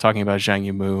Lantern, and we're talking about Zhang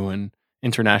Yimou and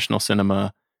international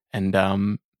cinema, and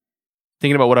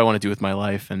thinking about what I want to do with my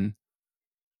life, and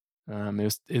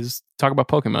it was talk about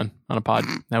Pokemon on a pod.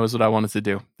 That was what I wanted to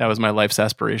do. That was my life's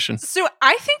aspiration. So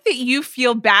I think that you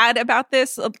feel bad about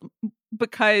this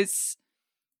because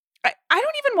I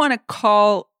don't even want to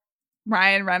call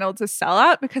Ryan Reynolds a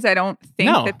sellout because I don't think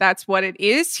that that's what it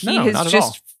is. He has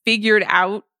just figured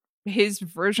out his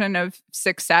version of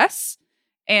success,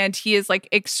 and he is like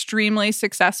extremely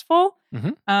successful.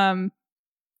 Mm-hmm.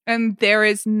 And there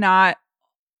is not,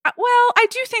 I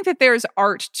do think that there's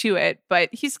art to it, but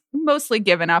he's mostly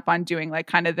given up on doing like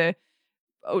kind of the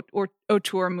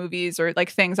auteur movies or like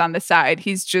things on the side.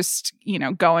 He's just,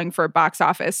 going for box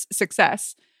office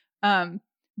success.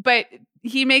 But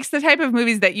he makes the type of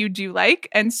movies that you do like.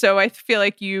 And so I feel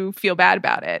like you feel bad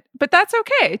about it. But that's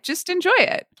okay. Just enjoy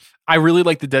it. I really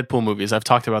like the Deadpool movies. I've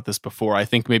talked about this before. I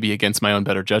think maybe against my own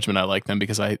better judgment, I like them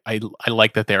because I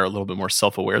like that they're a little bit more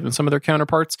self-aware than some of their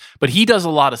counterparts. But he does a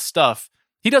lot of stuff.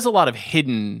 He does a lot of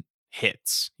hidden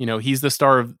hits. He's the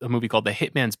star of a movie called The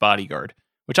Hitman's Bodyguard,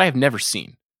 which I have never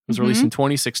seen. It was released in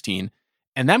 2016.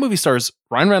 And that movie stars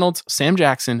Ryan Reynolds, Sam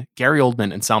Jackson, Gary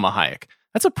Oldman, and Salma Hayek.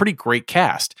 That's a pretty great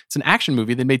cast. It's an action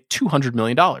movie that made $200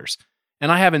 million.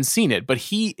 And I haven't seen it, but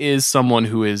he is someone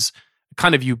who is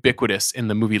kind of ubiquitous in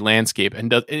the movie landscape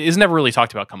and is never really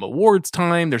talked about come awards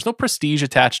time. There's no prestige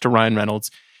attached to Ryan Reynolds.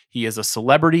 He is a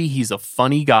celebrity. He's a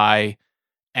funny guy.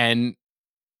 And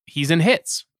he's in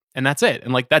hits. And that's it.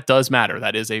 And like that does matter.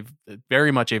 That is a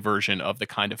very much a version of the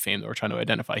kind of fame that we're trying to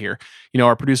identify here.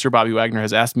 Our producer, Bobby Wagner,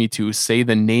 has asked me to say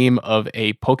the name of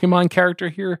a Pokemon character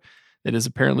here that is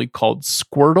apparently called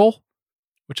Squirtle,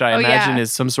 which I imagine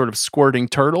is some sort of squirting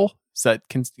turtle.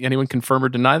 Can anyone confirm or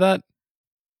deny that?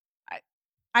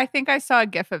 I think I saw a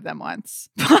GIF of them once.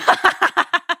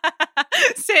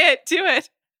 Say it, do it.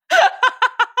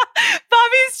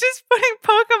 Bobby's just putting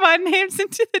Pokemon names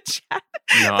into the chat.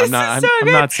 No, I'm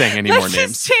not saying any more names.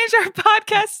 Let's just change our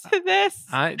podcast to this.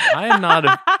 I'm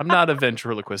not a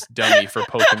ventriloquist dummy for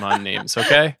Pokemon names,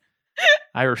 okay?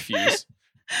 I refuse.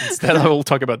 Instead, I will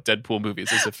talk about Deadpool movies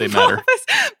as if they matter.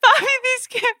 Bobby, these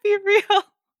can't be real.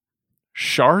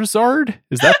 Charizard?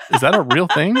 Is that a real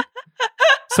thing?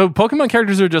 So Pokemon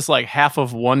characters are just like half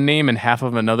of one name and half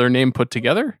of another name put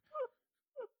together?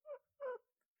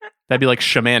 That'd be like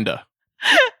Shamanda.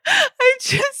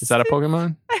 Is that a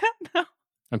Pokemon? I don't know.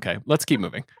 Okay, let's keep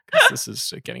moving because this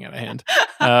is getting out of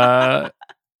hand.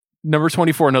 Number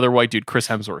 24, another white dude, Chris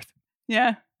Hemsworth.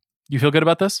 Yeah. You feel good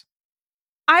about this?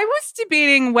 I was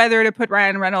debating whether to put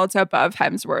Ryan Reynolds above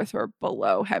Hemsworth or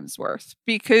below Hemsworth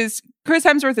because Chris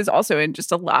Hemsworth is also in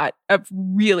just a lot of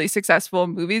really successful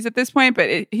movies at this point,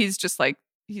 but he's just like,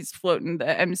 he's floating the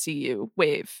MCU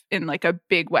wave in like a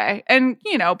big way. And,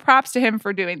 props to him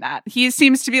for doing that. He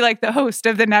seems to be like the host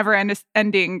of the never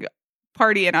ending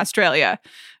party in Australia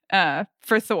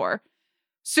for Thor.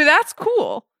 So that's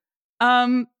cool.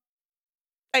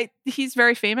 He's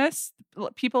very famous.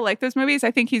 People like those movies.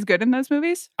 I think he's good in those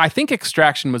movies. I think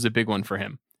Extraction was a big one for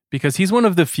him because he's one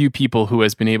of the few people who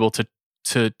has been able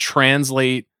to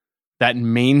translate that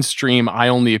mainstream I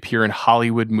only appear in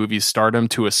Hollywood movies stardom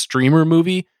to a streamer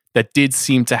movie that did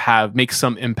seem to make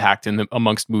some impact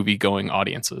amongst movie going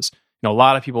audiences. A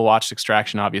lot of people watched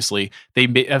Extraction, obviously. They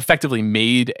effectively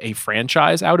made a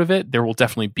franchise out of it. There will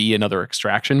definitely be another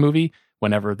Extraction movie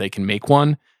whenever they can make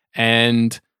one.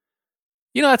 And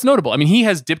that's notable. I mean, he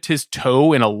has dipped his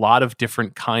toe in a lot of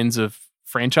different kinds of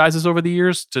franchises over the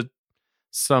years to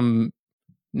some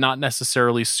not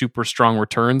necessarily super strong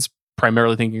returns.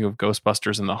 primarily thinking of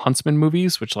Ghostbusters and the Huntsman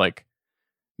movies, which like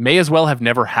may as well have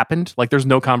never happened. Like there's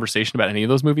no conversation about any of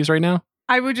those movies right now.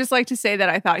 I would just like to say that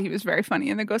I thought he was very funny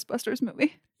in the Ghostbusters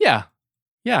movie. Yeah.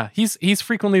 Yeah. He's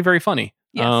frequently very funny.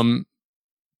 Yes.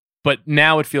 But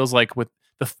now it feels like with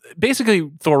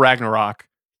basically Thor Ragnarok,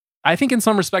 I think in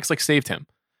some respects like saved him.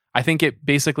 I think it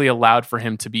basically allowed for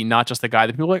him to be not just the guy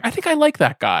that people are like, I think I like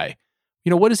that guy. You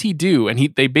know, what does he do?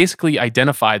 And they basically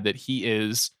identified that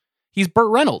he's Burt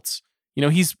Reynolds. You know,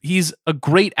 he's a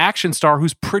great action star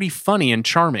who's pretty funny and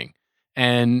charming.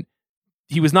 And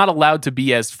he was not allowed to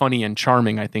be as funny and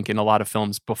charming, I think, in a lot of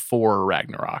films before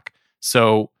Ragnarok.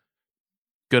 So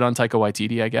good on Taika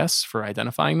Waititi, I guess, for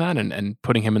identifying that and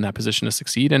putting him in that position to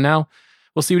succeed. And now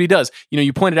we'll see what he does. You know,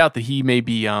 you pointed out that he may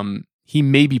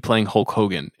be playing Hulk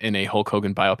Hogan in a Hulk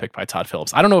Hogan biopic by Todd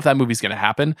Phillips. I don't know if that movie's going to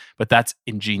happen, but that's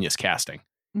ingenious casting.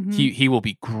 Mm-hmm. He will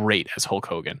be great as Hulk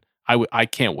Hogan. I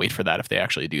can't wait for that if they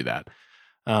actually do that.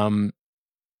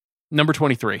 Number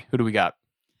 23, who do we got?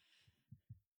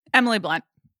 Emily Blunt.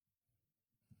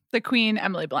 The Queen,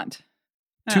 Emily Blunt.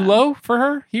 Too low for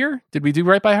her here? Did we do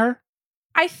right by her?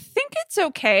 I think it's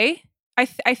okay. I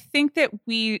think that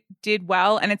we did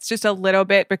well, and it's just a little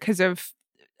bit because of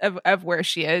where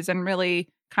she is and really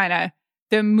kind of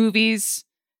the movies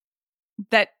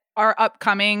that are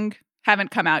upcoming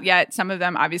haven't come out yet. Some of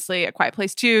them, obviously, A Quiet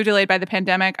Place 2, delayed by the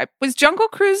pandemic. Was Jungle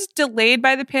Cruise delayed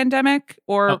by the pandemic?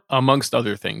 Or amongst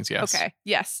other things, yes. Okay,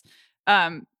 yes.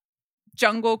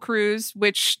 Jungle Cruise,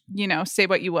 which, you know, say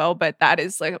what you will, but that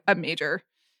is like a major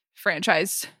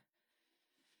franchise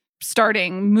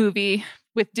starting movie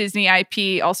with Disney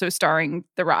IP, also starring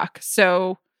The Rock.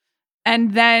 So,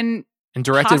 and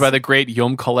directed by the great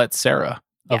Yom Colette Sarah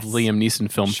of Liam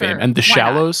Neeson film fame. And The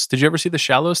Shallows. Did you ever see The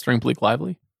Shallows starring Blake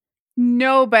Lively?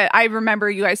 No, but I remember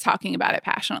you guys talking about it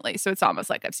passionately, so it's almost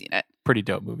like I've seen it. Pretty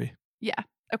dope movie. Yeah.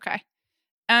 Okay.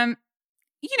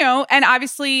 You know, and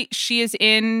obviously she is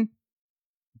in,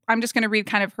 I'm just going to read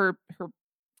kind of her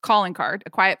calling card: A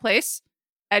Quiet Place,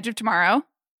 Edge of Tomorrow,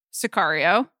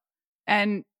 Sicario,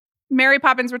 and Mary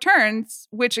Poppins Returns,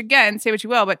 which, again, say what you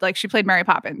will, but like she played Mary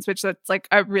Poppins, which that's like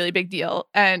a really big deal.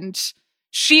 And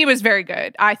she was very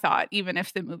good, I thought, even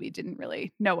if the movie didn't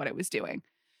really know what it was doing.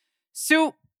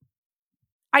 So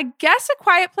I guess A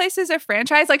Quiet Place is a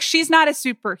franchise. Like, she's not a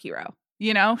superhero,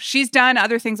 you know? She's done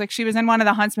other things. Like, she was in one of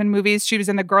the Huntsman movies. She was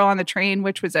in The Girl on the Train,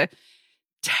 which was a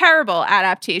terrible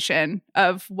adaptation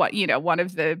of what, you know, one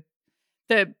of the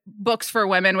books for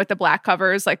women with the black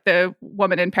covers, like the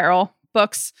Woman in Peril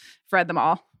books. I've read them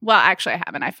all. Well, actually, I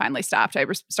haven't. I finally stopped. I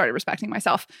started respecting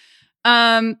myself.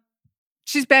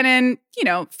 She's been in, you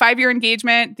know, 5-Year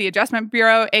Engagement, The Adjustment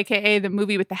Bureau, aka the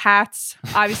movie with the hats.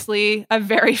 Obviously, a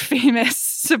very famous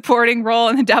supporting role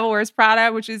in The Devil Wears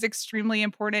Prada, which is extremely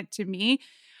important to me.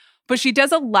 But she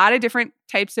does a lot of different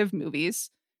types of movies,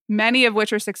 many of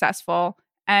which are successful,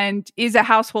 and is a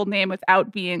household name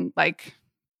without being like,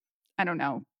 I don't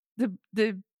know,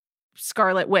 the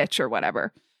Scarlet Witch or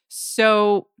whatever.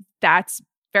 So that's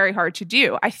very hard to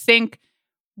do. I think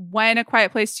when A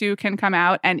Quiet Place 2 can come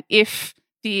out, and if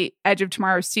the Edge of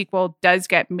Tomorrow sequel does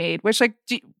get made, which, like,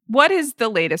 what is the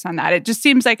latest on that? It just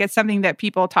seems like it's something that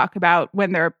people talk about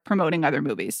when they're promoting other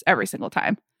movies every single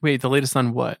time. Wait, the latest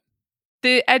on what?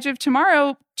 The Edge of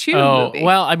Tomorrow 2 movie.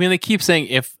 Well, I mean, they keep saying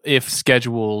if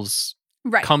schedules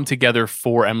come together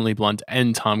for Emily Blunt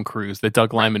and Tom Cruise, that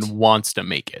Doug Liman wants to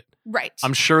make it. Right.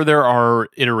 I'm sure there are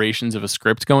iterations of a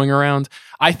script going around.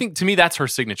 I think, to me, that's her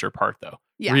signature part, though.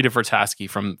 Yeah. Rita Vertasky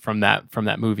from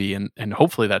that movie and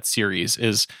hopefully that series,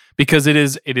 is because it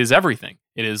is everything.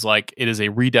 It is a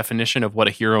redefinition of what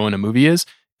a hero in a movie is.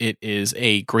 It is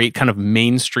a great kind of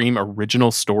mainstream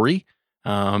original story.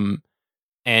 And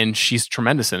she's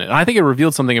tremendous in it. And I think it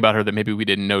revealed something about her that maybe we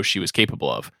didn't know she was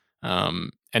capable of.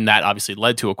 And that obviously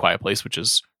led to A Quiet Place, which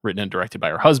is written and directed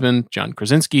by her husband, John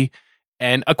Krasinski.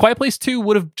 And A Quiet Place 2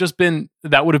 would have been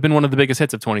one of the biggest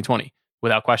hits of 2020,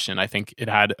 without question. I think it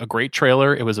had a great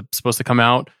trailer. It was supposed to come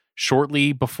out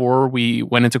shortly before we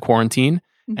went into quarantine.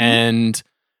 Mm-hmm. And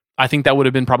I think that would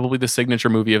have been probably the signature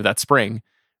movie of that spring.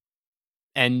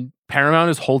 And Paramount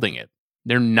is holding it.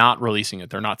 They're not releasing it.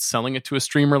 They're not selling it to a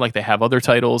streamer like they have other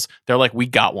titles. They're like, we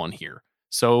got one here.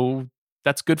 So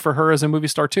that's good for her as a movie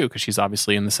star too, because she's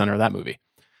obviously in the center of that movie.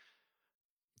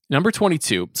 Number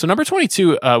 22. So number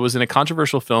 22 was in a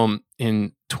controversial film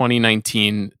in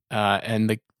 2019. And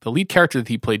the lead character that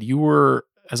he played, you were,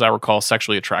 as I recall,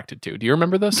 sexually attracted to. Do you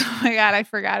remember this? Oh my God, I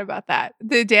forgot about that.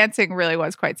 The dancing really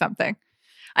was quite something.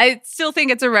 I still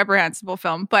think it's a reprehensible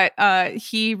film, but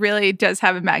he really does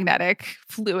have a magnetic,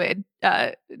 fluid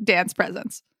dance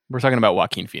presence. We're talking about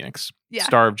Joaquin Phoenix,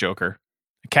 star of Joker,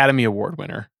 Academy Award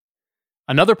winner.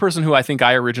 Another person who I think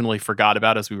I originally forgot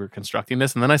about as we were constructing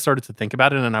this, and then I started to think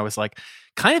about it, and I was like,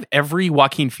 kind of every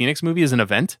Joaquin Phoenix movie is an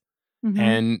event,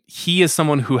 and he is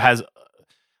someone who has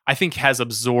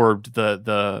absorbed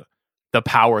the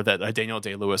power that a Daniel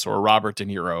Day-Lewis or a Robert De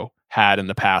Niro had in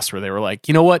the past, where they were like,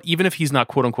 you know what, even if he's not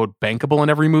quote unquote bankable in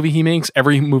every movie he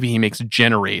makes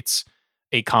generates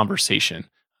a conversation.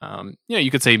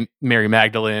 You could say Mary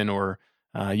Magdalene or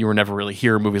You Were Never Really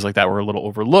Here. Movies like that were a little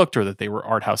overlooked, or that they were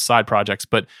art house side projects.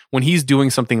 But when he's doing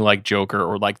something like Joker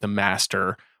or like The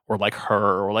Master or like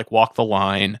Her or like Walk the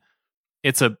Line,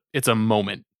 it's a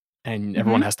moment, and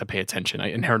everyone has to pay attention.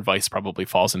 Inherent Vice probably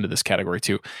falls into this category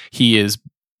too. He is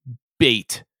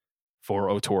bait for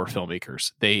auteur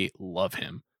filmmakers. They love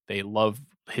him. They love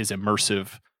his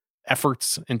immersive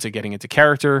efforts into getting into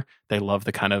character. They love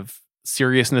the kind of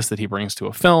seriousness that he brings to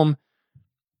a film,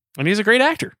 and he's a great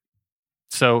actor.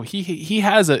 So he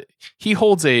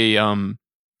holds a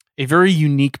very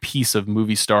unique piece of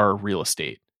movie star real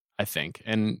estate, I think,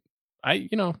 and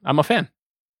I'm a fan.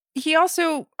 He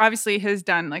also obviously has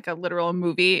done like a literal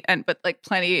movie but like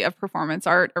plenty of performance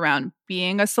art around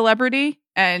being a celebrity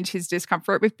and his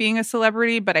discomfort with being a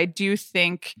celebrity. But I do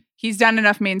think he's done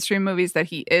enough mainstream movies that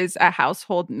he is a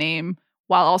household name,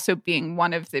 while also being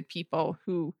one of the people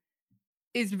who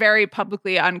is very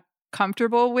publicly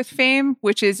uncomfortable with fame,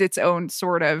 which is its own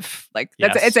sort of like,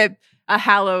 it's a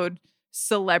hallowed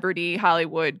celebrity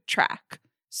Hollywood track.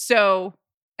 So,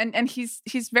 and he's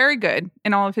very good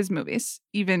in all of his movies,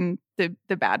 even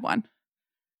the bad one.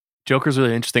 Joker's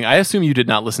really interesting. I assume you did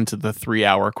not listen to the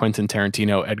 3-hour Quentin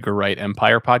Tarantino, Edgar Wright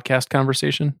Empire podcast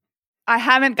conversation. I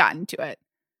haven't gotten to it.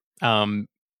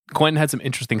 Quentin had some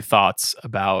interesting thoughts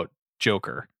about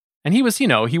Joker. And he was, he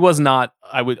was not,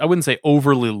 I wouldn't say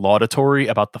overly laudatory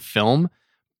about the film,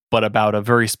 but about a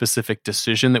very specific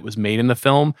decision that was made in the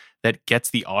film that gets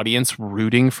the audience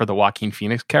rooting for the Joaquin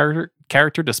Phoenix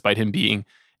character, despite him being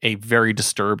a very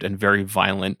disturbed and very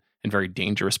violent and very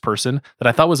dangerous person. That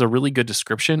I thought was a really good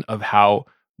description of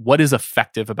what is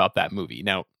effective about that movie.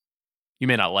 Now, you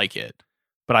may not like it,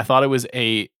 but I thought it was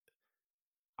the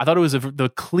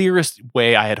clearest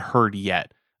way I had heard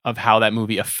yet of how that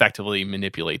movie effectively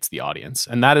manipulates the audience.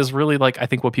 And that is really I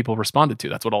think what people responded to.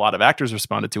 That's what a lot of actors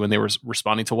responded to when they were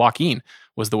responding to Joaquin,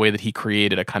 was the way that he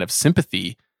created a kind of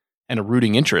sympathy and a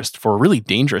rooting interest for a really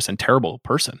dangerous and terrible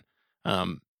person.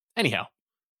 Anyhow,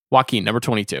 Joaquin, number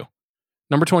 22.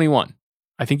 Number 21.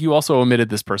 I think you also omitted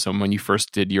this person when you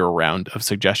first did your round of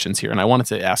suggestions here, and I wanted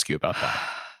to ask you about that.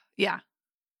 Yeah.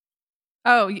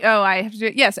 Oh, I have to do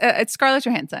it. Yes, it's Scarlett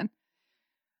Johansson.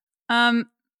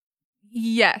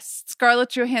 Yes, Scarlett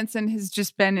Johansson has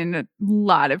just been in a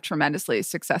lot of tremendously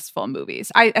successful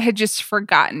movies. I had just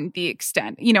forgotten the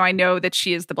extent. I know that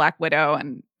she is the Black Widow,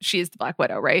 and she is the Black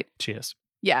Widow, right? She is.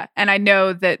 Yeah, and I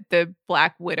know that the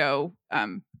Black Widow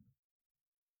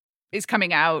is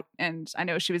coming out, and I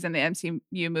know she was in the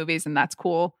MCU movies, and that's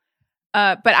cool.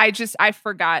 But I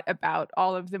forgot about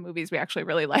all of the movies we actually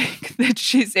really like that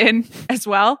she's in as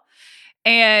well.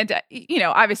 And,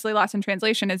 obviously Lost in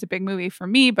Translation is a big movie for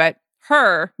me, but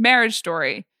her, Marriage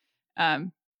Story,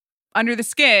 Under the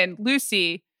Skin,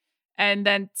 Lucy, and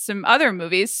then some other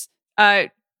movies.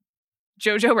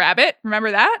 Jojo Rabbit, remember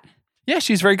that? Yeah,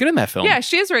 she's very good in that film. Yeah,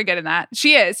 she is very good in that.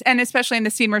 She is. And especially in the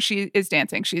scene where she is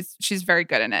dancing, she's very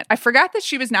good in it. I forgot that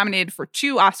she was nominated for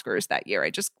 2 Oscars that year.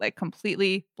 I just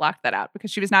completely blocked that out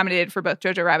because she was nominated for both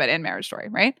Jojo Rabbit and Marriage Story,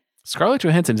 right? Scarlett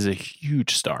Johansson is a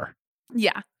huge star.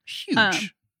 Yeah.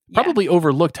 Huge. Probably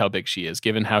overlooked how big she is,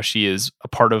 given how she is a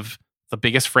part of the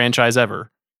biggest franchise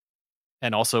ever,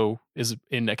 and also is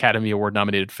in Academy Award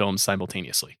nominated films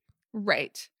simultaneously.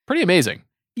 Right. Pretty amazing.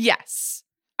 Yes.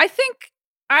 I think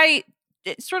I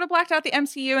sort of blacked out the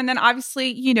MCU, and then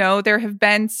obviously, there have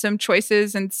been some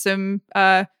choices and some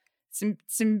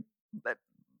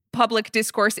public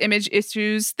discourse image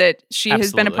issues that she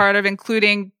has been a part of,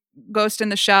 including Ghost in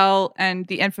the Shell and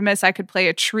the infamous I Could Play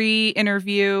a Tree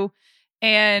interview.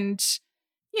 And,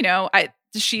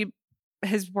 she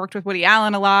has worked with Woody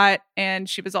Allen a lot, and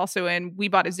she was also in We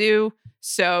Bought a Zoo.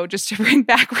 So just to bring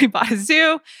back We Bought a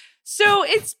Zoo. So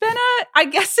it's been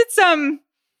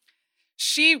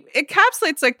she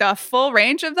encapsulates the full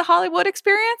range of the Hollywood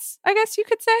experience, I guess you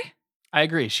could say. I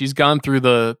agree. She's gone through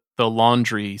the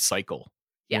laundry cycle,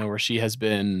 where she has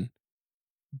been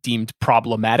deemed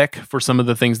problematic for some of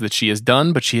the things that she has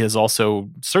done, but she has also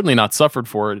certainly not suffered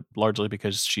for it, largely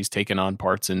because she's taken on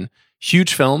parts in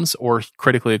huge films or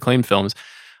critically acclaimed films.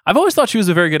 I've always thought she was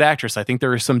a very good actress. I think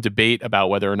there is some debate about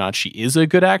whether or not she is a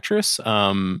good actress.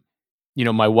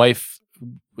 My wife,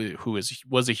 who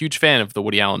was a huge fan of the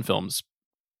Woody Allen films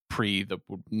pre the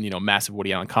massive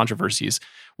Woody Allen controversies,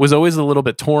 was always a little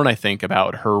bit torn, I think,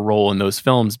 about her role in those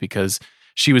films, because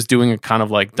she was doing a kind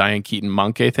of like Diane Keaton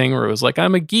Monkey thing where it was like,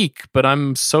 I'm a geek, but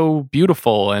I'm so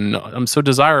beautiful and I'm so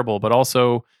desirable, but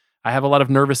also I have a lot of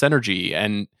nervous energy.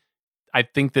 And I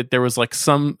think that there was like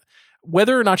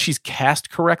whether or not she's cast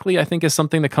correctly, I think is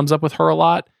something that comes up with her a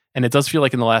lot. And it does feel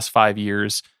like in the last 5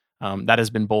 years, that has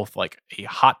been both like a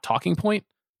hot talking point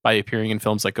by appearing in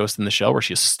films like Ghost in the Shell, where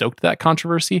she has stoked that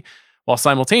controversy, while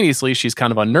simultaneously she's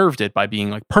kind of unnerved it by being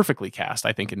like perfectly cast,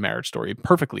 I think in Marriage Story,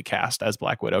 perfectly cast as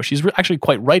Black Widow. She's actually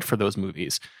quite right for those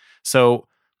movies. So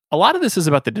a lot of this is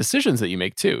about the decisions that you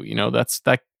make too. That's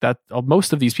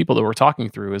most of these people that we're talking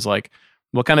through is like,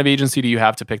 what kind of agency do you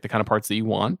have to pick the kind of parts that you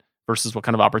want versus what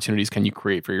kind of opportunities can you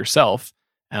create for yourself?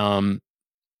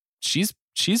 She's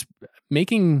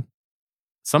making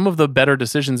some of the better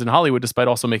decisions in Hollywood, despite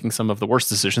also making some of the worst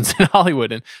decisions in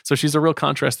Hollywood. And so she's a real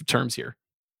contrast of terms here.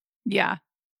 Yeah.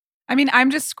 I mean,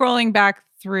 I'm just scrolling back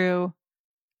through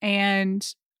and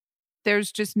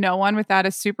there's just no one without a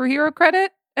superhero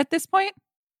credit at this point.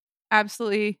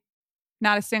 Absolutely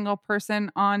not a single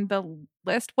person on the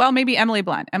list. Well, maybe Emily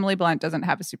Blunt. Emily Blunt doesn't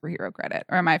have a superhero credit.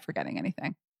 Or am I forgetting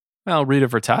anything? Well, Rita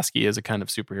Vertasky is a kind of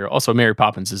superhero. Also, Mary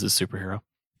Poppins is a superhero.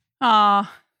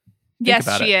 Aw.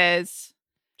 Yes, she is.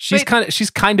 She's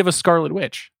kind of a Scarlet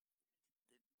Witch.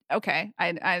 Okay.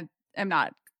 I am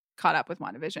not caught up with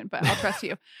WandaVision, but I'll trust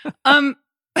you. But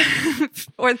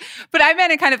I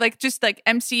meant it kind of like just like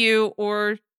MCU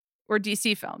or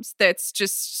DC films. That's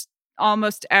just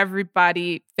almost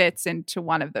everybody fits into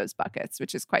one of those buckets,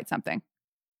 which is quite something.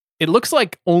 It looks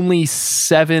like only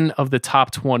 7 of the top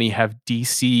 20 have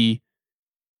DC,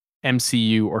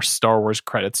 MCU, or Star Wars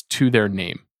credits to their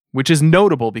name, which is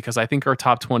notable because I think our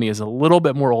top 20 is a little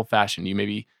bit more old-fashioned. You may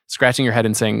be scratching your head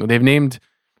and saying, they've named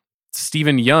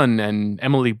Steven Yeun and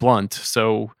Emily Blunt,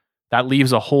 so that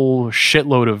leaves a whole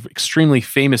shitload of extremely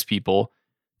famous people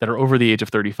that are over the age of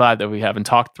 35 that we haven't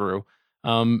talked through.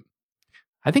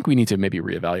 I think we need to maybe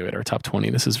reevaluate our top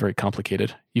 20. This is very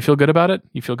complicated. You feel good about it?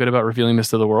 You feel good about revealing this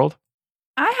to the world?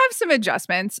 I have some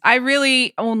adjustments. I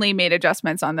really only made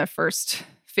adjustments on the first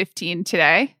 15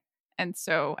 today. And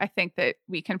so I think that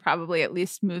we can probably at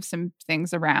least move some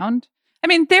things around. I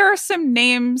mean, there are some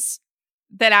names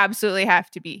that absolutely have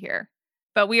to be here,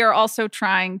 but we are also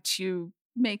trying to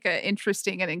make an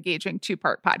interesting and engaging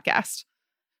 2-part podcast.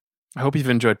 I hope you've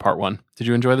enjoyed part 1. Did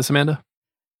you enjoy this, Amanda?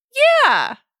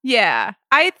 Yeah.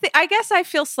 I guess I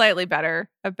feel slightly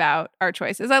better about our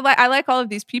choices. I like all of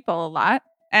these people a lot.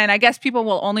 And I guess people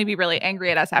will only be really angry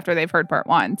at us after they've heard part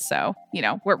 1. So,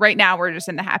 right now we're just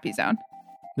in the happy zone.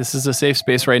 This is a safe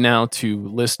space right now to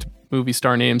list movie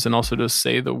star names and also to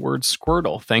say the word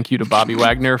Squirtle. Thank you to Bobby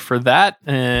Wagner for that.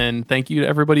 And thank you to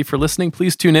everybody for listening.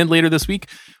 Please tune in later this week.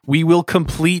 We will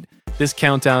complete this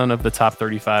countdown of the top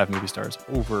 35 movie stars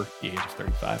over the age of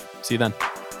 35. See you then.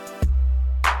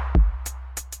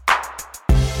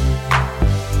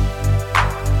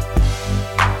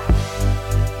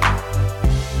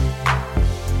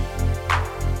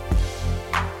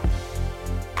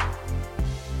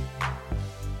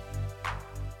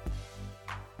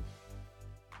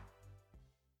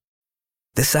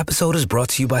 This episode is brought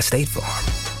to you by State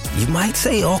Farm. You might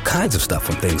say all kinds of stuff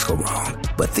when things go wrong,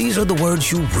 but these are the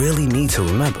words you really need to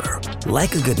remember.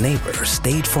 Like a good neighbor,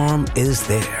 State Farm is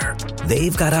there.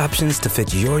 They've got options to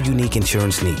fit your unique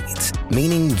insurance needs,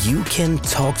 meaning you can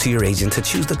talk to your agent to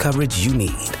choose the coverage you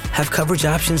need, have coverage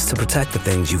options to protect the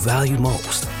things you value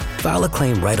most, file a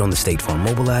claim right on the State Farm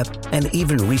mobile app, and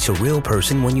even reach a real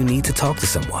person when you need to talk to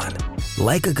someone.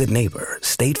 Like a good neighbor,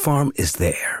 State Farm is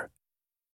there.